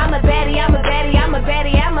 I'm a baddie, I'm a baddie, I'm a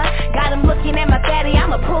baddie, I'm a got him looking at my fatty.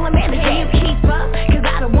 I'ma pull him in the Can you keep up? Cause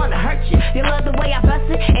I don't wanna hurt you. You love the way I bust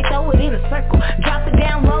it and throw it in a circle. Drop it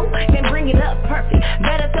down low, then bring it up perfect.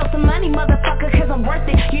 Better throw some money, motherfucker, cause I'm worth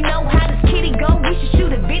it. You know how this kitty go? We should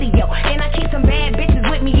shoot a video. And I keep some bad bitches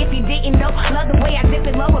with me if you didn't know. Love the way I dip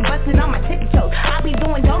it low and bust it on my tippy toes. I be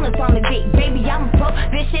doing donuts on the dick, baby, I'm a pro.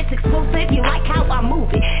 This shit's exclusive, you like how I move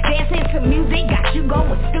it. Dancing to music, got you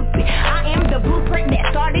going stupid. I am the blueprint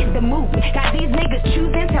that started the movement. Got these niggas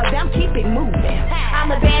choosing, tell them keep it moving.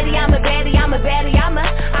 I'm a baddie, I'm a baddie, I'm a baddie, I'm a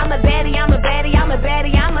baddie, I'm a baddie, I'm a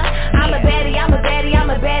baddie, I'm a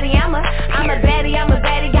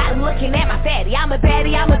baddie. I'm a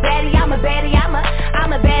baddie, I'm a baddie, I'm a baddie, I'm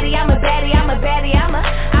a baddie, I'm a baddie, I'm a baddie,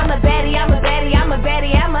 I'm a baddie, I'm a baddie, I'm a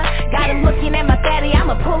baddie, got him looking at my fatty,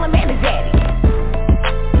 I'ma pull him in his daddy.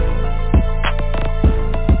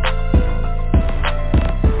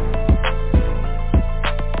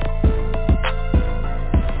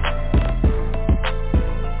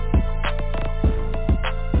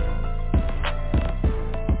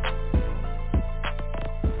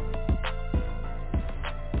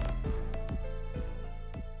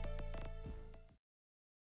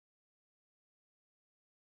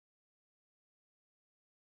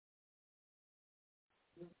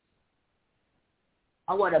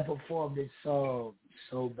 I want to perform this song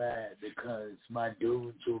so bad because my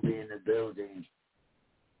dudes will be in the building.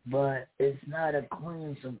 But it's not a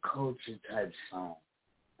Queens of Culture type song.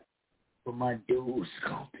 But my dudes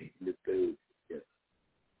going to be in the building. Yeah.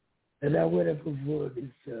 And I want to perform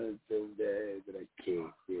this song so bad, but I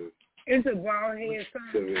can't. Yeah. It's a bald head song.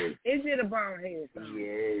 Correct. Is it a bald head song?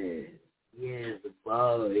 Yeah. Yeah, it's a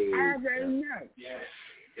bald head I already know. Yes.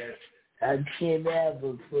 Yes. I can't ever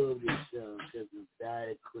perform this song because it's not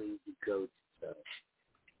a Queens of Culture song.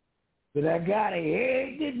 But I got a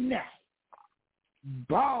head tonight.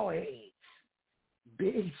 Ball heads.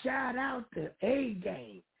 Big shout out to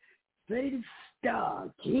A-Game. Say the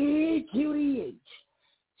Star. Kid QDH.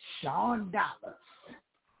 Sean Dollars.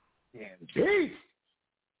 And peace.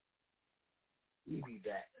 We'll be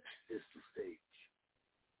back. It's the stage.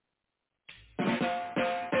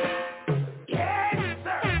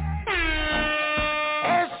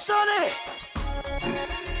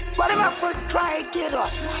 What am I for try to get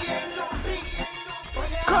us?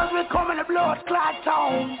 Cause we come in the blood clot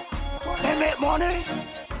town and make money.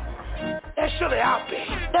 They should be happy.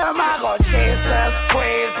 Them I go chase us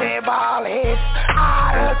crazy ball heads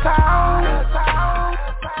out of town.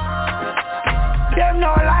 Them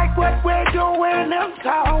not like what we do in them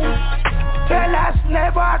town. Tell us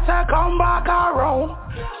never to come back around.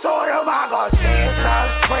 So them I go chase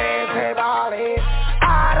us crazy ball heads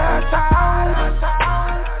out of town.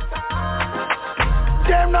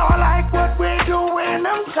 Them not like what we do in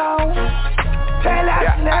them town. Tell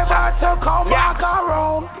us never to come back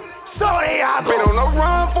around. So they are been on the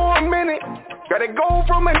run for a minute. Gotta go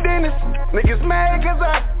from a dentist. Niggas mad cause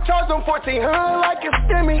I charge them $1,400 like a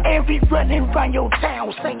stimmy. And be running around your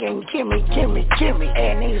town singing gimme, gimme, gimme.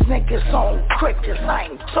 And these niggas on crutches, I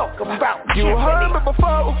ain't talking about you Jimmy. heard me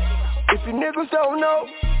before. If you niggas don't know,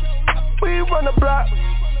 we run the block.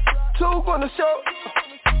 Two gonna show.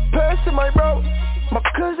 Pass to my bro. My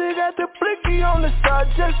cousin got the blicky on the side,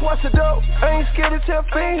 just watch the dope. I ain't scared to tell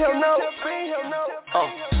Fiend, hell no.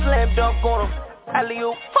 Slam dunk on him,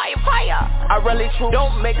 alley-oop, fire, fire. I really true,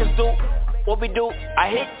 don't make us do what we do. I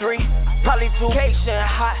hit 3, probably 2. Cation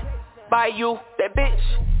hot, by you, that bitch,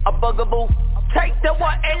 a bugaboo. Take the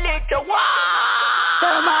one and lick the one.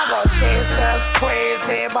 Them I go chase us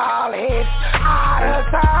crazy ball heads out of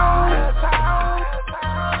town.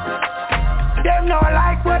 Them not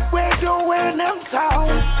like what we do in them town.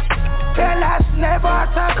 Tell us never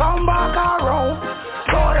to come back around.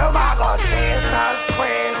 So them I go chase us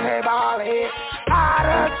crazy ball heads out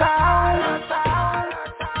of town.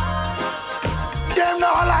 Them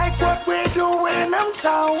not like what we do in them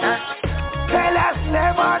town. Tell us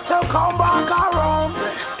never to come back around.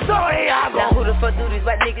 So they are go. Now who the fuck do these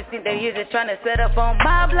white niggas think they here just tryna set up on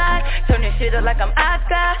my block? Turn this shit up like I'm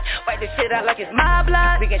Oscar. Wipe this shit out like it's my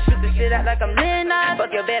block. We can shoot this shit out like I'm Lennox.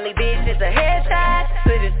 Fuck your belly bitch, it's a headshot.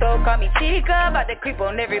 Split his soul, call me Chica. About to creep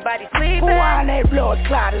on everybody sleeping. Who on that blood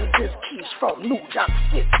clot is this keys from New York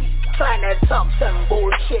City? Trying to talk some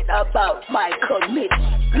bullshit about my committee.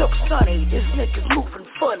 Look sonny, this nigga's moving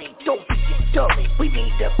funny. Don't be a dummy. We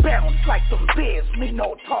need to bounce like them bears. Me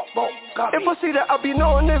no talk about gummy. If I see that, I be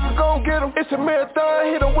knowing this is gon' get him. It's a marathon,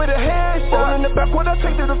 hit him with a headshot. Roll in the back when I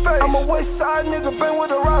take to the face. I'm a west side nigga, been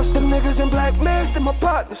with a roster. Them niggas in black masks and my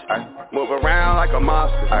partners. I move around like a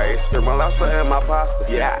monster. I spit my lobster and my pasta.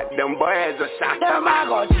 Yeah, them boys are shot. Them I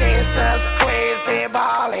go chase us crazy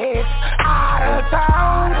ball heads out of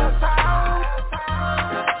town.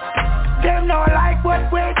 Them not like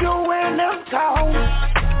what we do in them town.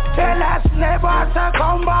 Tell us never to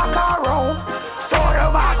come back around. So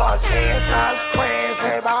them I go chase us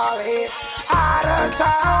crazy ball heads out of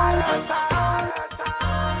town.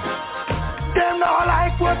 Them not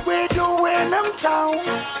like what we do in them town.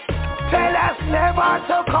 Tell us never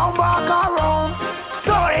to come back around.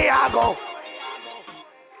 So they I go.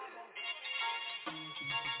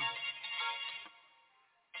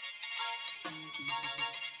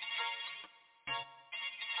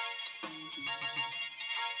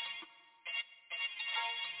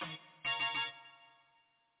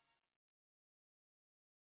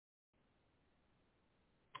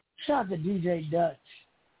 Shout out to DJ Dutch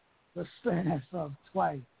for spinning that song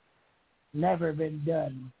twice. Never been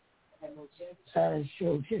done. That is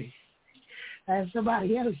true. And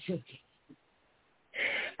somebody else shook it.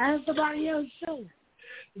 And somebody else shook it.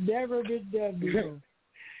 Never been done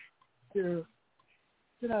before.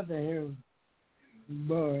 Shout out to him.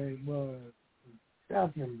 Boy.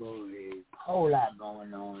 Nothing, boy. Whole lot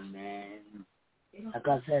going on, man. Like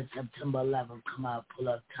I said, September 11th, come out, pull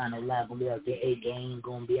up, Tano Live, gonna be out there, A-Gang,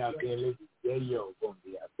 gonna be out there, Yo, gonna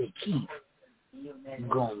be out there, Keith,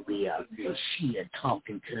 gonna be out there, Shia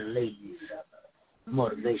talking to the ladies,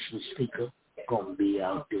 motivational speaker, gonna be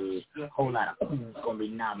out there, whole lot of queens gonna be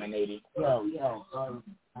nominated, yo,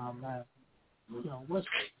 what's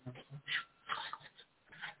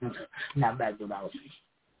not back to about,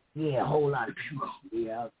 yeah, a whole lot of people gonna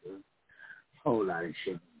be out there, whole lot of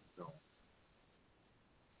shit.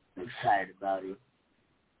 Excited about it.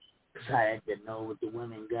 Excited to know what the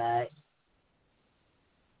women got.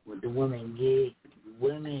 What the women get.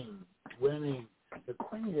 Women. The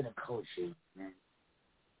queens of the culture, man.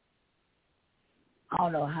 I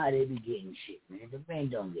don't know how they be getting shit, man. The men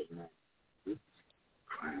don't get nothing.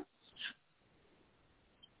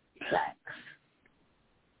 Facts.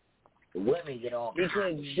 The women get all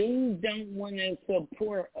because dudes don't want to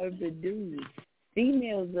support other dudes.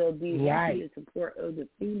 Females will be happy to support other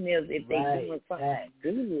females if they doing something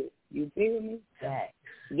good. You feel me? Facts.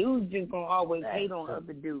 Dudes just gonna always hate on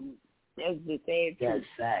other dudes. That's the sad truth. That's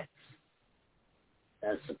facts.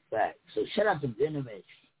 That's a fact. So shout out to Venomous.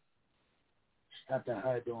 Shout out to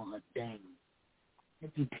her doing her thing.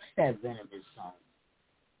 If you play that Venomous song,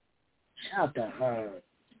 shout out to her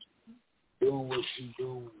doing what she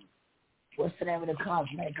doing. What's the name of the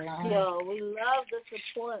cosmetic line? Yo, we love the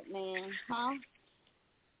support, man. Huh?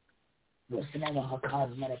 What's the name of her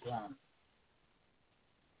cosmetic line?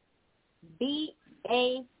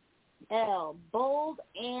 BAL, Bold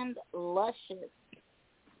and Luscious.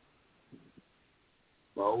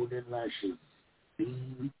 Bold and Luscious.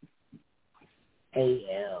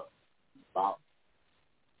 BAL. Bob.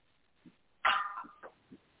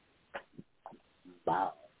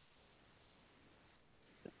 Bob.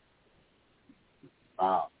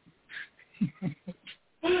 Bob.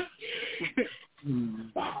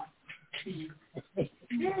 Bob.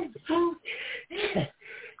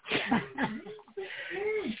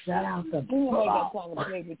 Shout out to Bob. I got time to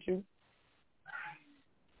play with you.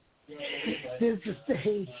 This is the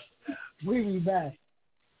stage. We be back.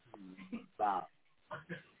 Bob.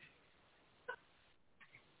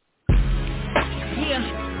 Yeah.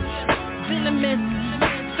 Venomous.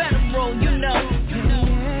 Federal, you know.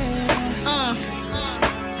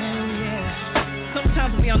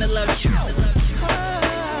 Sometimes we on the love show.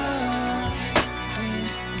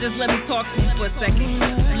 Just let me talk to you for a second.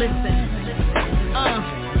 Listen.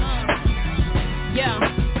 Yeah.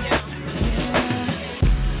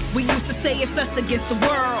 We used to say it's us against the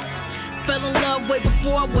world. Fell in love way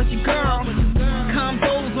before I was your girl.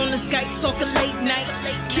 Combos on the Skype, talking late night.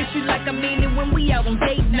 Kiss you like I mean it when we out on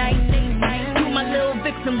date night. You my little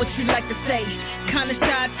vixen, what you like to say. Kinda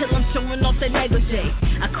shy till I'm showing off that negligee.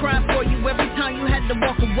 I cried for you every time you had to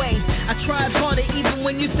walk away. I tried harder even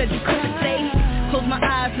when you said you couldn't stay. Close my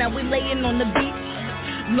eyes, now we laying on the beach.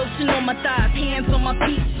 Lotion on my thighs, hands on my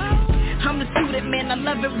peach. I'm the student, man, I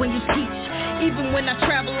love it when you teach. Even when I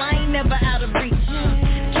travel, I ain't never out of reach.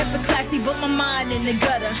 Kept it classy, but my mind in the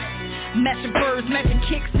gutter. Matching birds, matching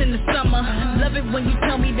kicks in the summer. Love it when you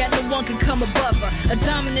tell me that no one can come above her. A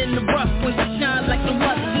diamond in the rough when she shines like no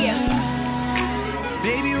other, yeah.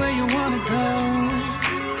 Baby, where you wanna go?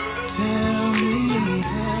 Tell me.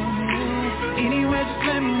 Anywhere, just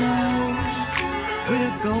let me know.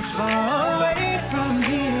 We'll go far away from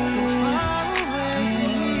here.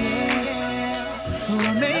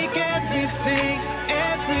 We'll make everything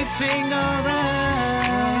alright.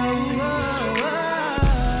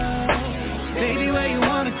 Baby, where you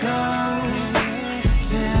wanna go?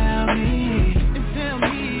 Tell me.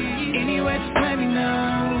 Anywhere, just let me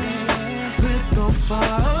know. We'll go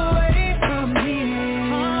far away from here.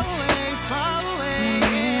 Far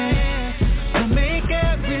away. We'll make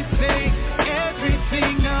everything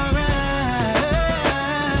alright.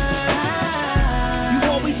 You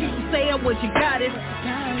always used to say I was your goddess.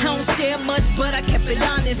 I don't share much, but I kept it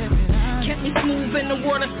honest. Kept me smooth in the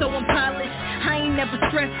water, so I'm polished. I ain't never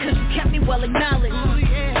stressed, cause you kept me well acknowledged.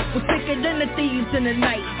 Was thicker than the thieves in the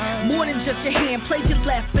night. More than just your hand, played your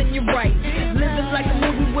left and your right. Living like a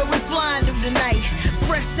movie where we flying through the night.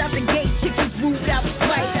 Fresh out the gate, chickens moved out the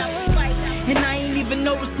fight. And I ain't even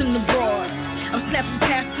noticing the broad. I'm snapping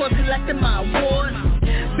passports, collecting my awards.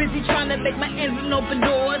 Busy trying to make my ends and open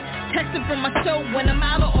doors. Testing from my soul when I'm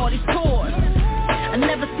out of all these chords. I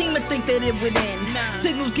never seem to think that it would end.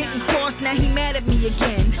 Signals getting crossed, now he mad at me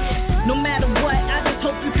again. No matter what, I just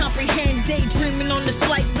hope you comprehend. Daydreaming on this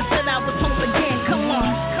flight, but said I was home again. Come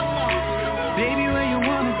on, come on. Baby, where you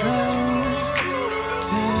wanna go?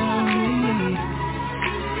 Tell me.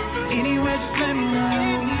 Anywhere, just let me know.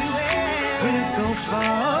 We're so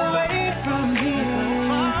far away from here.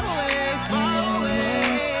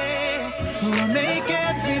 We'll make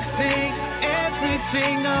everything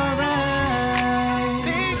alright.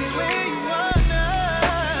 Baby, where you wanna?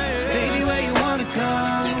 Baby, where you wanna go?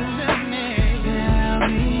 Tell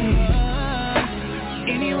me.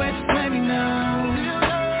 Anywhere, just let me know.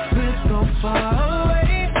 We're so far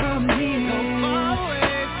away from here.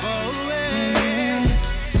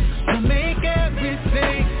 We'll make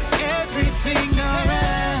everything alright.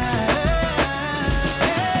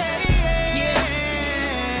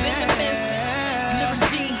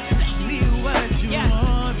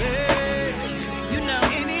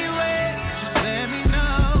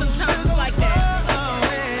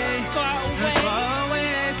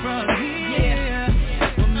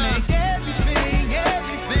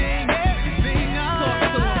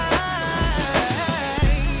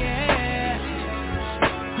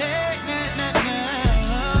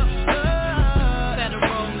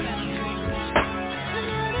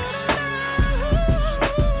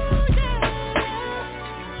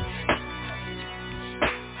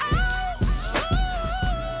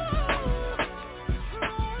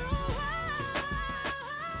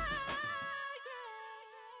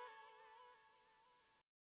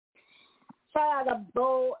 Shout out to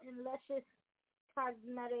Bold and Luscious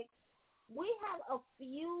Cosmetics. We have a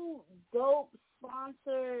few dope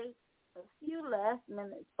sponsors, a few last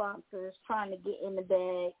minute sponsors trying to get in the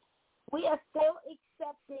bag. We are still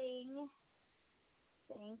accepting.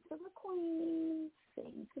 Sing to the queen.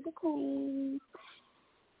 Sing to the queen.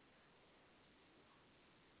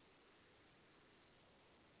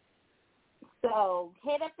 So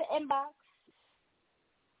hit up the inbox.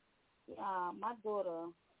 Yeah, my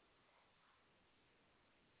daughter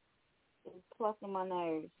is plucking my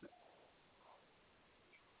nerves.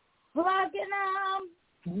 Plucking them.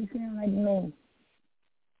 You sound like me.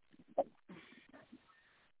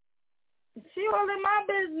 She all in my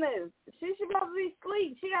business. She should supposed to be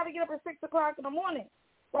asleep. She got to get up at 6 o'clock in the morning.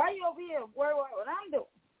 Why you over here worried about what I'm doing?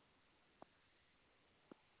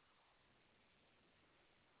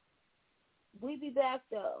 We be back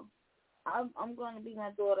though. I'm going to be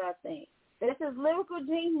my daughter, I think. This is Lyrical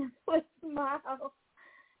Genius with Smile.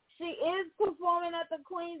 She is performing at the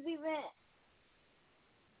Queen's event.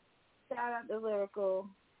 Shout out to Lyrical.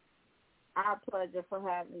 Our pleasure for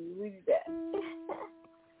having you. We be back.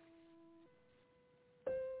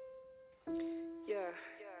 Yeah.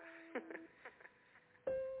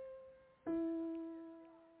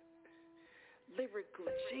 Lyrical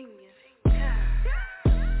Genius.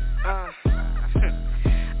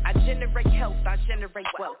 I generate health, I generate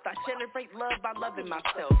wealth, I generate love by loving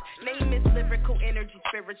myself. Name is lyrical energy,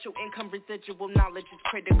 spiritual income, residual knowledge is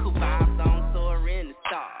critical. Vibes on soar in the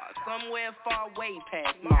stars, somewhere far away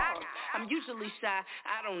past Mars. I'm usually shy,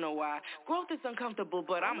 I don't know why. Growth is uncomfortable,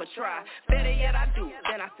 but I'ma try. Better yet I do,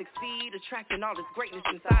 then I succeed, attracting all this greatness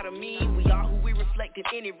inside of me. We are who we reflect in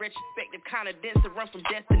any retrospective, kind of dense to run from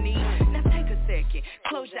destiny. Now take a second,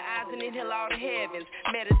 close your eyes and inhale all the heavens.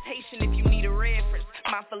 Meditation if you need a reference.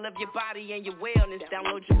 Mindful of your body and your wellness,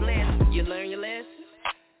 download your blessings. You learn your lessons?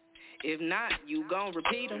 If not, you gon'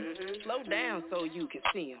 repeat them. Slow down so you can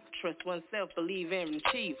see them. Trust oneself, believe and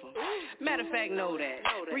achieve them. Matter of fact, know that.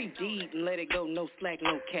 Breathe deep and let it go, no slack,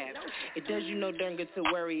 no cap. It does you no darn good to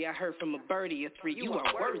worry. I heard from a birdie or three, you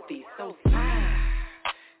are worthy. So smile,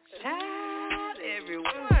 child, every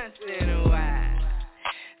once in a while.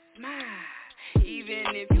 Smile,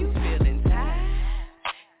 even if you feeling tired.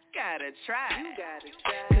 Gotta try,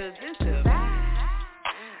 cause it's a vibe.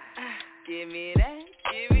 Give me that,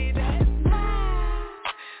 give me that smile.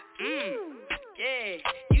 Yeah,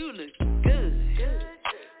 you look good.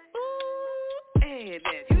 Ooh, hey,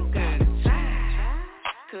 that you gotta try,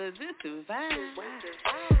 cause it's a vibe.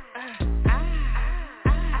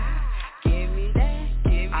 Give me that,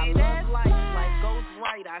 give me that. Life goes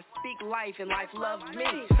right, I speak life and life loves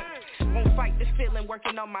me. Won't fight the feeling,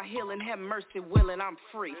 working on my healing, have mercy willing, I'm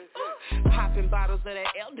free. Popping bottles of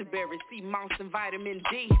that elderberry, sea moss and vitamin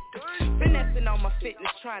D. Finessing on my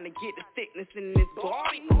fitness, trying to get the thickness in this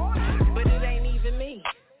body. But it ain't even me,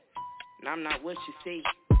 and I'm not what you see.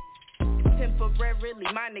 It's temporarily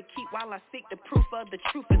mine to keep while I seek the proof of the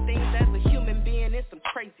truth of things as a human being. in some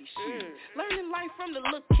crazy shit. Learning life from the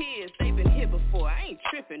little kids, they been here before. I ain't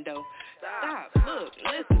tripping though. Stop, look,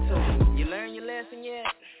 listen to me. You learn your lesson yet?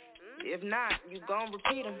 If not, you gon'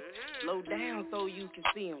 repeat them. Slow down so you can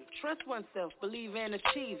see them. Trust oneself, believe and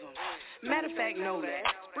achieve them. Matter of fact, know that.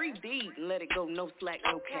 Breathe deep and let it go, no slack,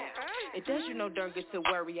 no cap. It does you no dirt get to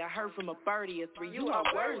worry. I heard from a birdie or three, you are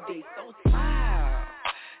worthy, so smile.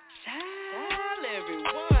 Child, every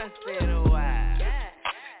once in a while.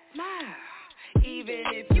 Smile, even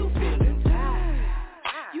if you feeling tired.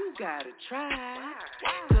 You gotta try,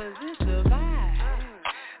 cause it's a vibe.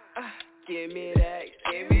 Give me that,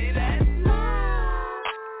 give me that smile.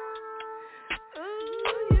 Ooh,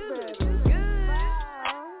 you looking good.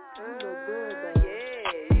 You look good, baby.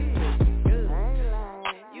 Yeah, you looking good. I ain't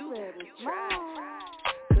lying. You better try,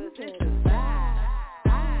 cause it's a vibe.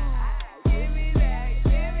 Give me that,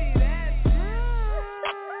 give me that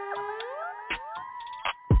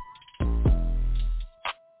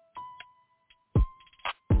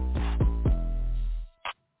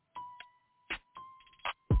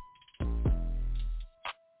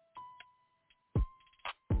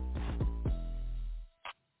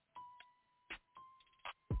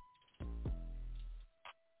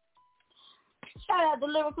Shout out to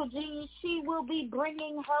Lyrical Genius. She will be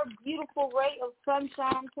bringing her beautiful ray of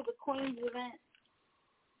sunshine to the Queens event.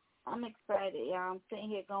 I'm excited, y'all. I'm sitting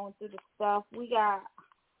here going through the stuff. We got,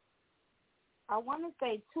 I want to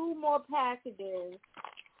say, 2 more packages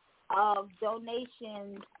of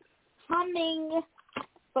donations coming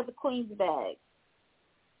for the Queens bag.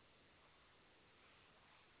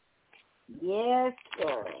 Yes,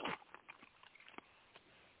 sir.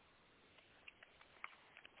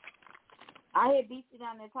 I hear BC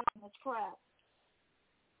down there talking this crap.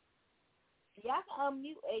 Y'all can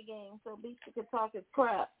unmute A-Game so BC can talk his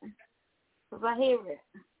crap. Because I hear it.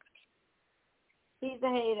 He's a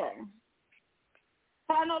hater.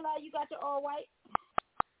 I no lie, you got your all white?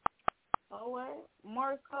 All white?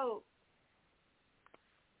 Morris code.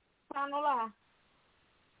 I no lie.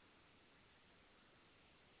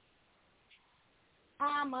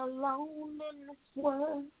 I'm alone in this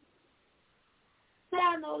world.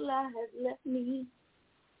 No lie has left me.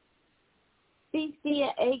 BC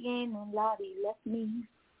and A-Game and Lottie left me.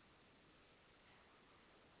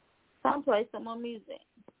 Some play some more music.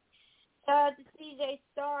 Shout out to CJ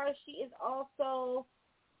Star. She is also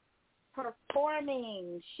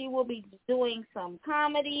performing. She will be doing some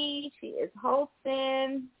comedy. She is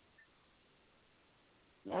hosting.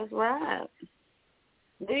 That's right.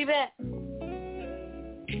 Be back.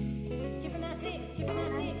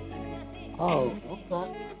 Oh, okay.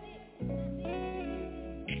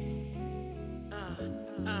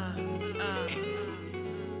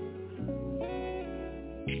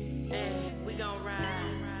 And we gon' ride.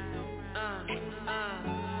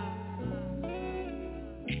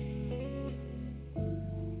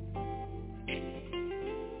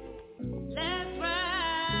 Let's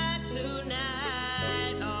ride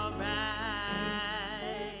tonight, alright.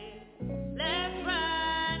 Let's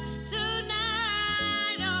ride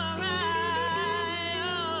tonight, alright.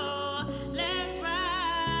 Oh, let's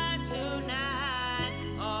ride tonight,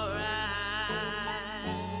 alright.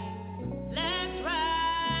 Let's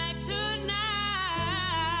ride tonight.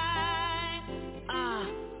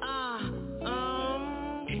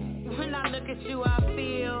 When I look at you, I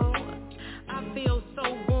feel so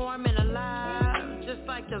warm and alive, just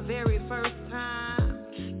like the very first time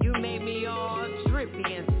you made me all drippy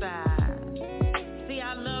inside. See,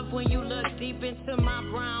 I love when you look deep into my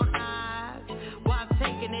brown eyes while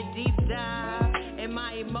taking a deep dive in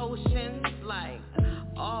my emotions like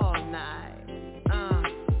all night.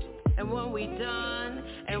 And when we done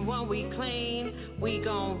and when we clean, we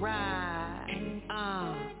gon' ride.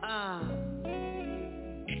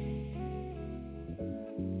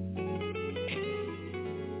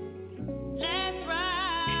 Let's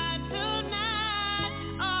ride tonight,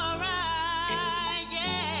 alright,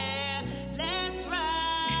 yeah. Let's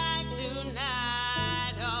ride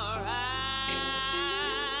tonight, alright.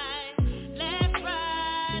 Let's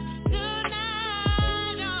ride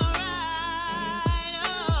tonight, alright.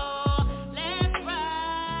 Oh, let's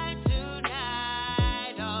ride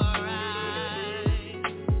tonight, alright.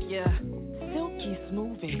 Yeah, silky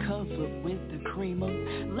smooth and covered with the creamer.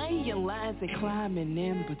 Laying lines and climbing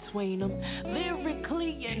in between them.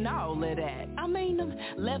 Lyrically and all of that. I mean them.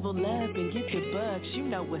 Level up and get your bucks. You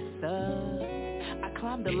know what's up. I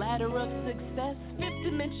climbed the ladder of success. 5th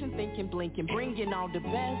dimension thinking, blinking, bringing all the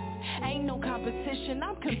best. Ain't no competition.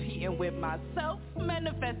 I'm competing with myself.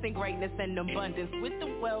 Manifesting greatness and abundance with the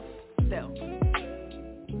wealth self.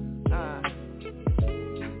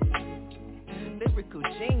 Lyrical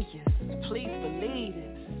genius. Please believe it.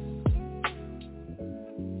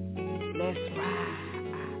 Let's ride.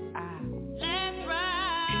 Let's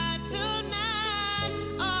ride tonight,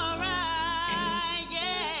 alright,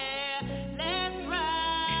 yeah. Let's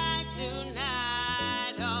ride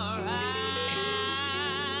tonight, alright.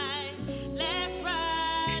 Let's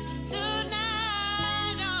ride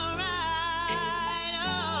tonight, alright,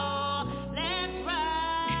 oh. Let's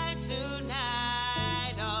ride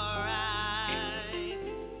tonight, alright.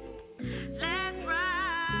 Let's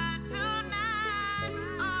ride tonight,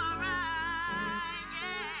 alright,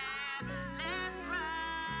 yeah. Let's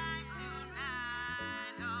ride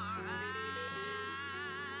tonight, alright.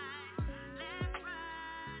 Let's ride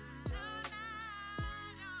tonight,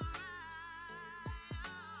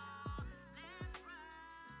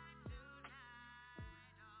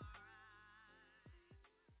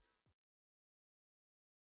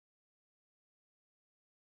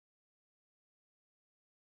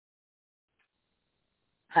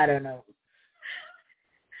 I don't know.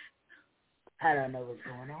 I don't know what's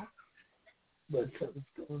going on. But something's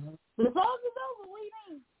going on. The song is over. What do you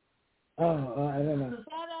mean? Oh, I don't know.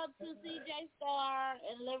 Shout out to CJ Star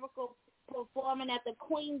and Lyrical performing at the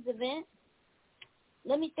Queen's event.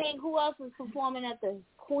 Let me think who else is performing at the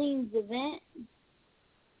Queen's event.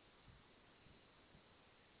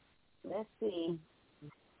 Let's see.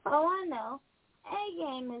 Oh, I know.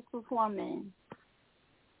 A-Game is performing.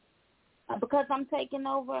 Because I'm taking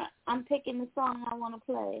over, I'm picking the song I want to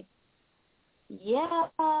play. Yeah.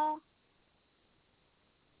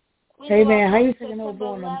 Hey man, how you taking over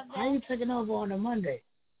on a Monday?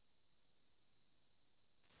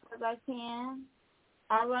 Because I can.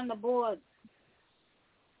 I run the board.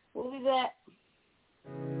 We'll be back.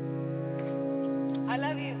 I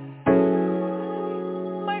love you.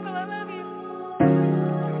 Michael, I love you.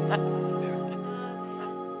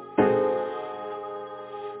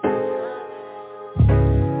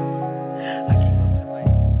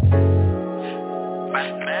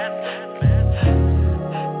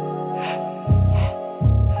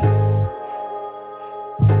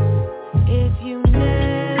 If you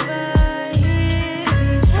never hear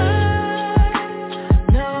these words,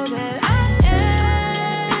 know that I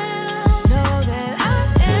am, know that I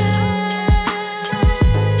am.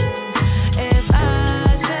 If I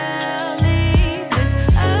shall leave this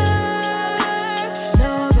earth,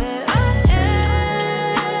 know that I am,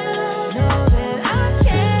 know that I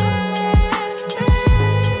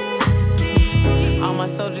can. All my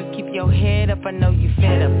soldiers, keep your head up, I know you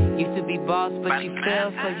fed up. Used to be boss, but you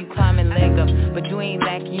fell, so you climb and leg up. But you ain't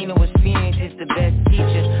lacking, you know experience is the best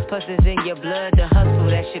teacher. Plus it's in your blood, the hustle,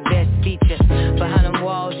 that's your best feature. Behind them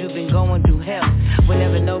walls, you've been going through hell. We'll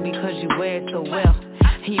never know because you wear it so well.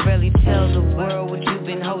 You rarely tell the world what you've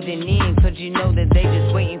been holding in, cause you know that they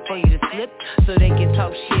just waiting for you to slip, so they can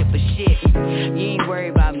talk shit, but shit, you ain't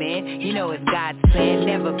worried about, man. You know it's God's plan.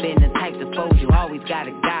 Never been the type to fold you, always got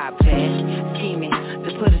a God plan. Scheming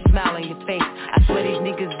to put a smile on your face. I swear these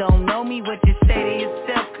niggas don't know me, what you say to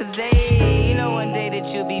yourself, cause they, you know one day that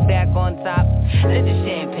you'll be back on top. Let the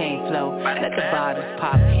champagne flow, let the bottles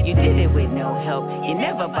pop. You did it with no help, you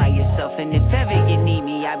never by yourself, and if ever you need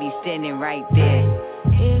me, I'll be standing right there.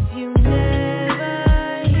 If you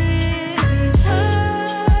never hear these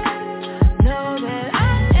words, know that I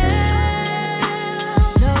am,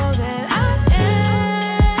 know that I am.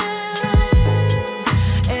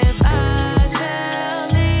 If I shall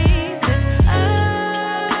leave this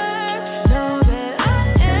earth, know that I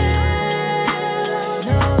am,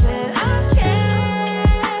 know that I can.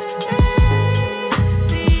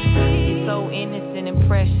 You're so innocent and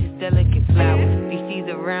precious, delicate flower. These seeds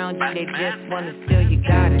around you, they just wanna steal your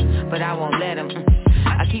goddess, but I won't let them.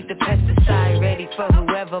 I keep the pesticide ready for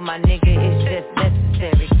whoever, my nigga, it's just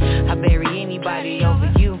necessary. I bury anybody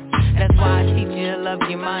over you. That's why I teach you to love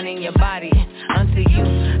your mind and your body. Until you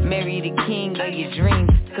marry the king of your dreams.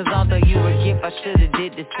 Cause although you were a gift, I should've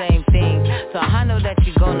did the same thing. So I know that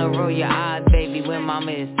you're gonna roll your eyes, baby, when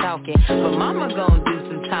mama is talking. But mama gonna do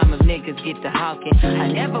some time if niggas get to hawking. I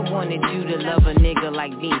never wanted you to love a nigga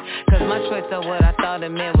like me, cause my choice of what I thought a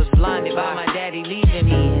man was blinded by my daddy leaving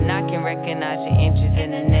me. And I can recognize your interest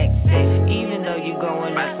in the next set. Even though you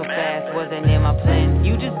going up so fast, wasn't in my plan.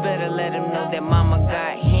 You just better let him know that mama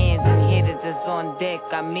got hands and hitters that's on deck,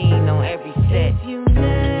 I mean on every set. If you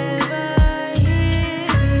never hear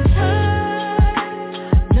these words,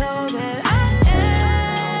 know that I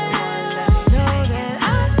am, know that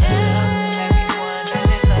I am.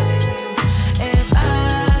 If I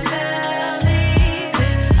shall leave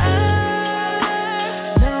this earth,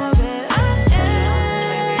 know that I am,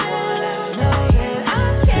 know that I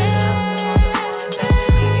can.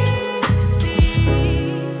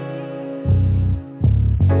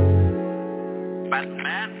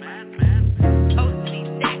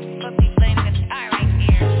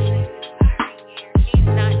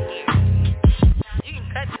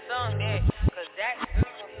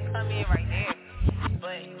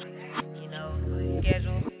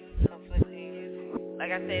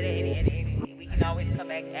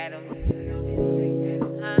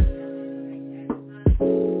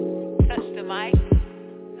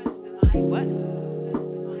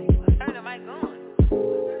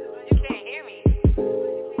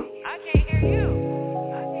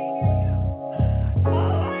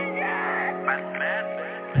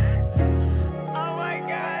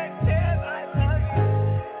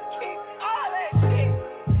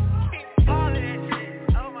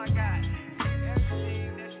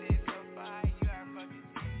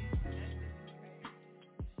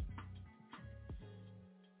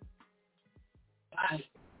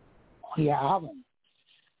 on your album.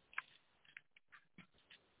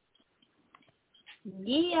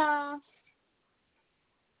 Yeah.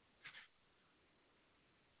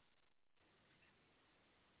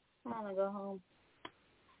 I want to go home.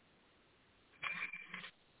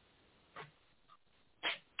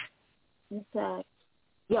 Okay.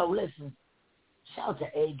 Yo, listen. Shout out to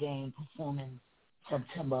A-Game performing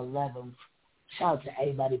September 11th. Shout out to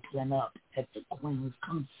everybody pulling up at the Queens.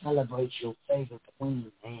 Come celebrate your favorite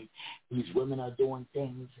queen, man. These women are doing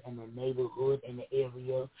things in the neighborhood, in the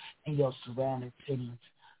area, in your surrounding cities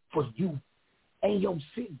for you, and your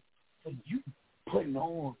city, for you putting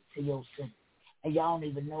on to your city. And y'all don't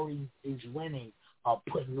even know these women are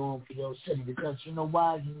putting on for your city because you know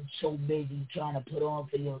why? You so busy trying to put on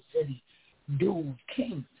for your city. Dudes,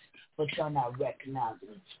 kings, but y'all not recognizing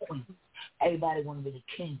it's queens. Everybody want to be the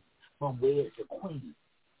king. But where's the queen?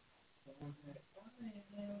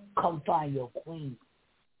 Come find your queen.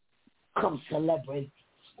 Come celebrate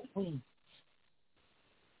queens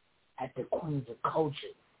at the Queens of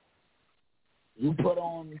Culture. You put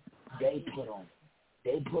on, they put on.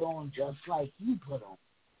 They put on just like you put on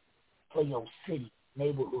for your city,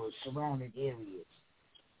 neighborhood, surrounding areas,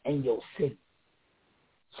 and your city.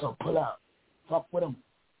 So pull up. Fuck with them.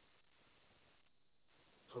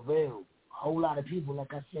 For real. Whole lot of people,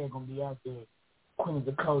 like I said, gonna be out there. Queens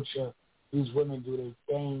of Culture. These women do their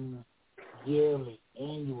thing yearly,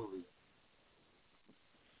 annually.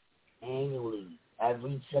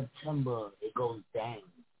 Every September, it goes down.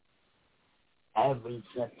 Every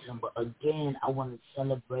September. Again, I want to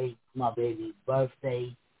celebrate my baby's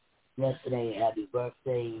birthday. Yesterday, happy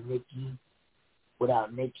birthday, Nikki.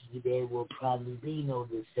 Without Nikki, there will probably be no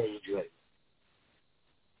The Stage Race.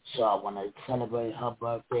 So I want to celebrate her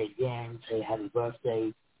birthday again, say happy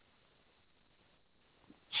birthday.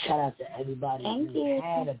 Shout out to everybody who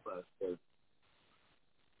had a birthday.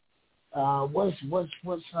 What's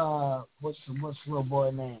little boy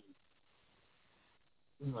name?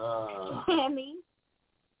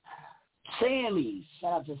 Sammy.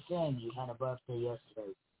 Shout out to Sammy. He had a birthday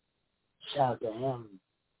yesterday. Shout out to him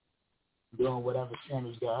doing whatever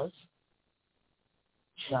Sammy does.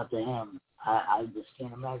 Shout out to him. I just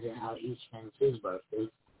can't imagine how he spends his birthday.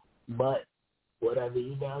 But whatever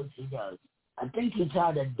he does, he does. I think he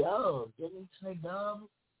tied a dub. Didn't he say dub?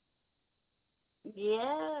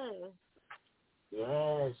 Yeah.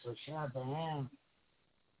 Yeah, so shout out to him.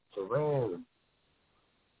 For real.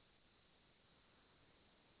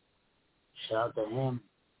 Shout out to him.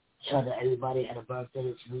 Shout out to everybody had a birthday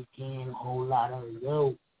this weekend. A whole lot of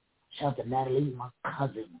yo. Shout out to Natalie, my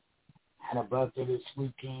cousin. Had a birthday this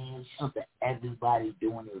weekend. Shout out to everybody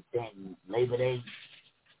doing their thing. Labor Day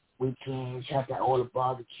weekend. Shout out to all the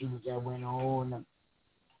barbecues that went on.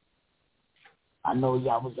 I know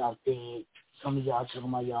y'all was out there. Some of y'all talking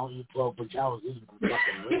about y'all eat pork, but y'all was eating them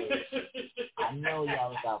fucking ribs. I know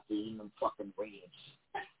y'all was out there eating them fucking ribs.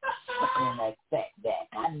 Sucking on that fat back.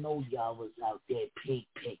 I know y'all was out there pig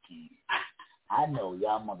picking. I know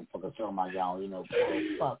y'all motherfuckers talking about y'all eating no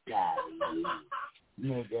pork. Fuck out of here.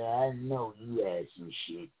 Nigga, I know you had some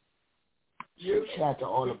shit. Shout out to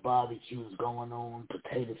all the barbecues going on,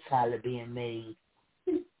 potato salad being made.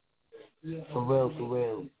 For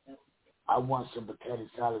real. I want some potato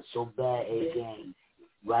salad so bad, A-Game.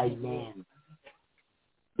 Right now.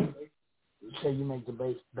 You say you make the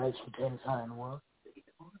best potato salad in the world?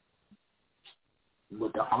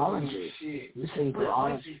 With the oranges. You say you put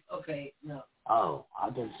oranges? Okay, no. Oh, I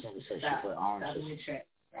didn't say you put oranges.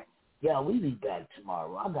 Yeah, we be back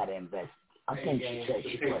tomorrow. I gotta invest. I think she said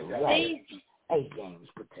she put 8 games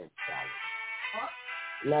potato salad.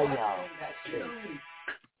 Love y'all.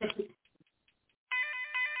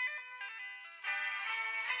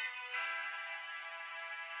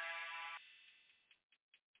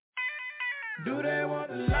 Do they want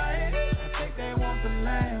the lion? I think they want the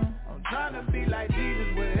lamb. I'm trying to be like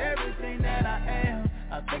Jesus with everything that I am.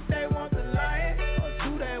 I think they want the lion, or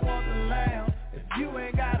do they want the lamb? If you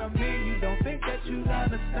ain't got a mean, you don't think that you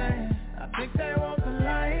understand. I think they want the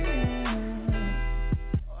lion,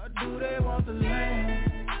 or do they want the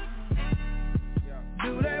lamb?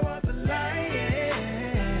 Do they want the lion?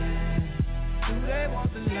 Do they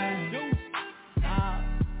want the lamb?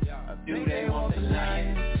 Do they want the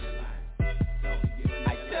lion?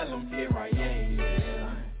 I tell them here I am.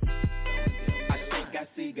 I think I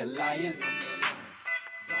see Goliath.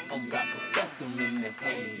 I'm about to bust them in the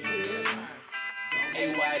head. Hey,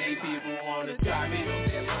 why these people wanna try me?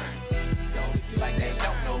 Like they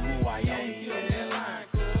don't know who I am.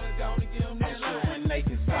 I'm sure when they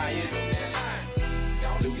conspire,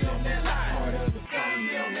 lose on that line. Part of the song,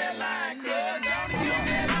 on that line.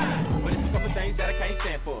 But it's a couple things that I can't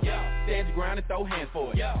stand for. your ground and throw hands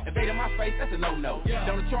for it. Invade in my face, that's a no-no.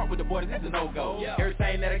 On the chart with the boys, that's a no-go.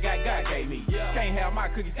 Everything that I got, God gave me. Can't have my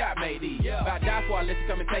cookies, God made these. If I die for I let you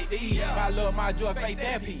come and take these. My love, my joy, faith,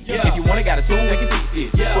 and peace. If you want it, got a tool, we can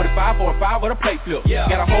teach this. 45 for a 5 with a plate flip.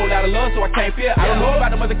 Got a whole lot of love, so I can't feel. I don't know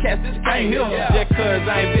about them other cats, this came here. Just cause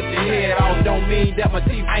I ain't bit your head off, don't mean that my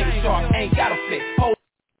teeth ain't sharp, ain't got a fit.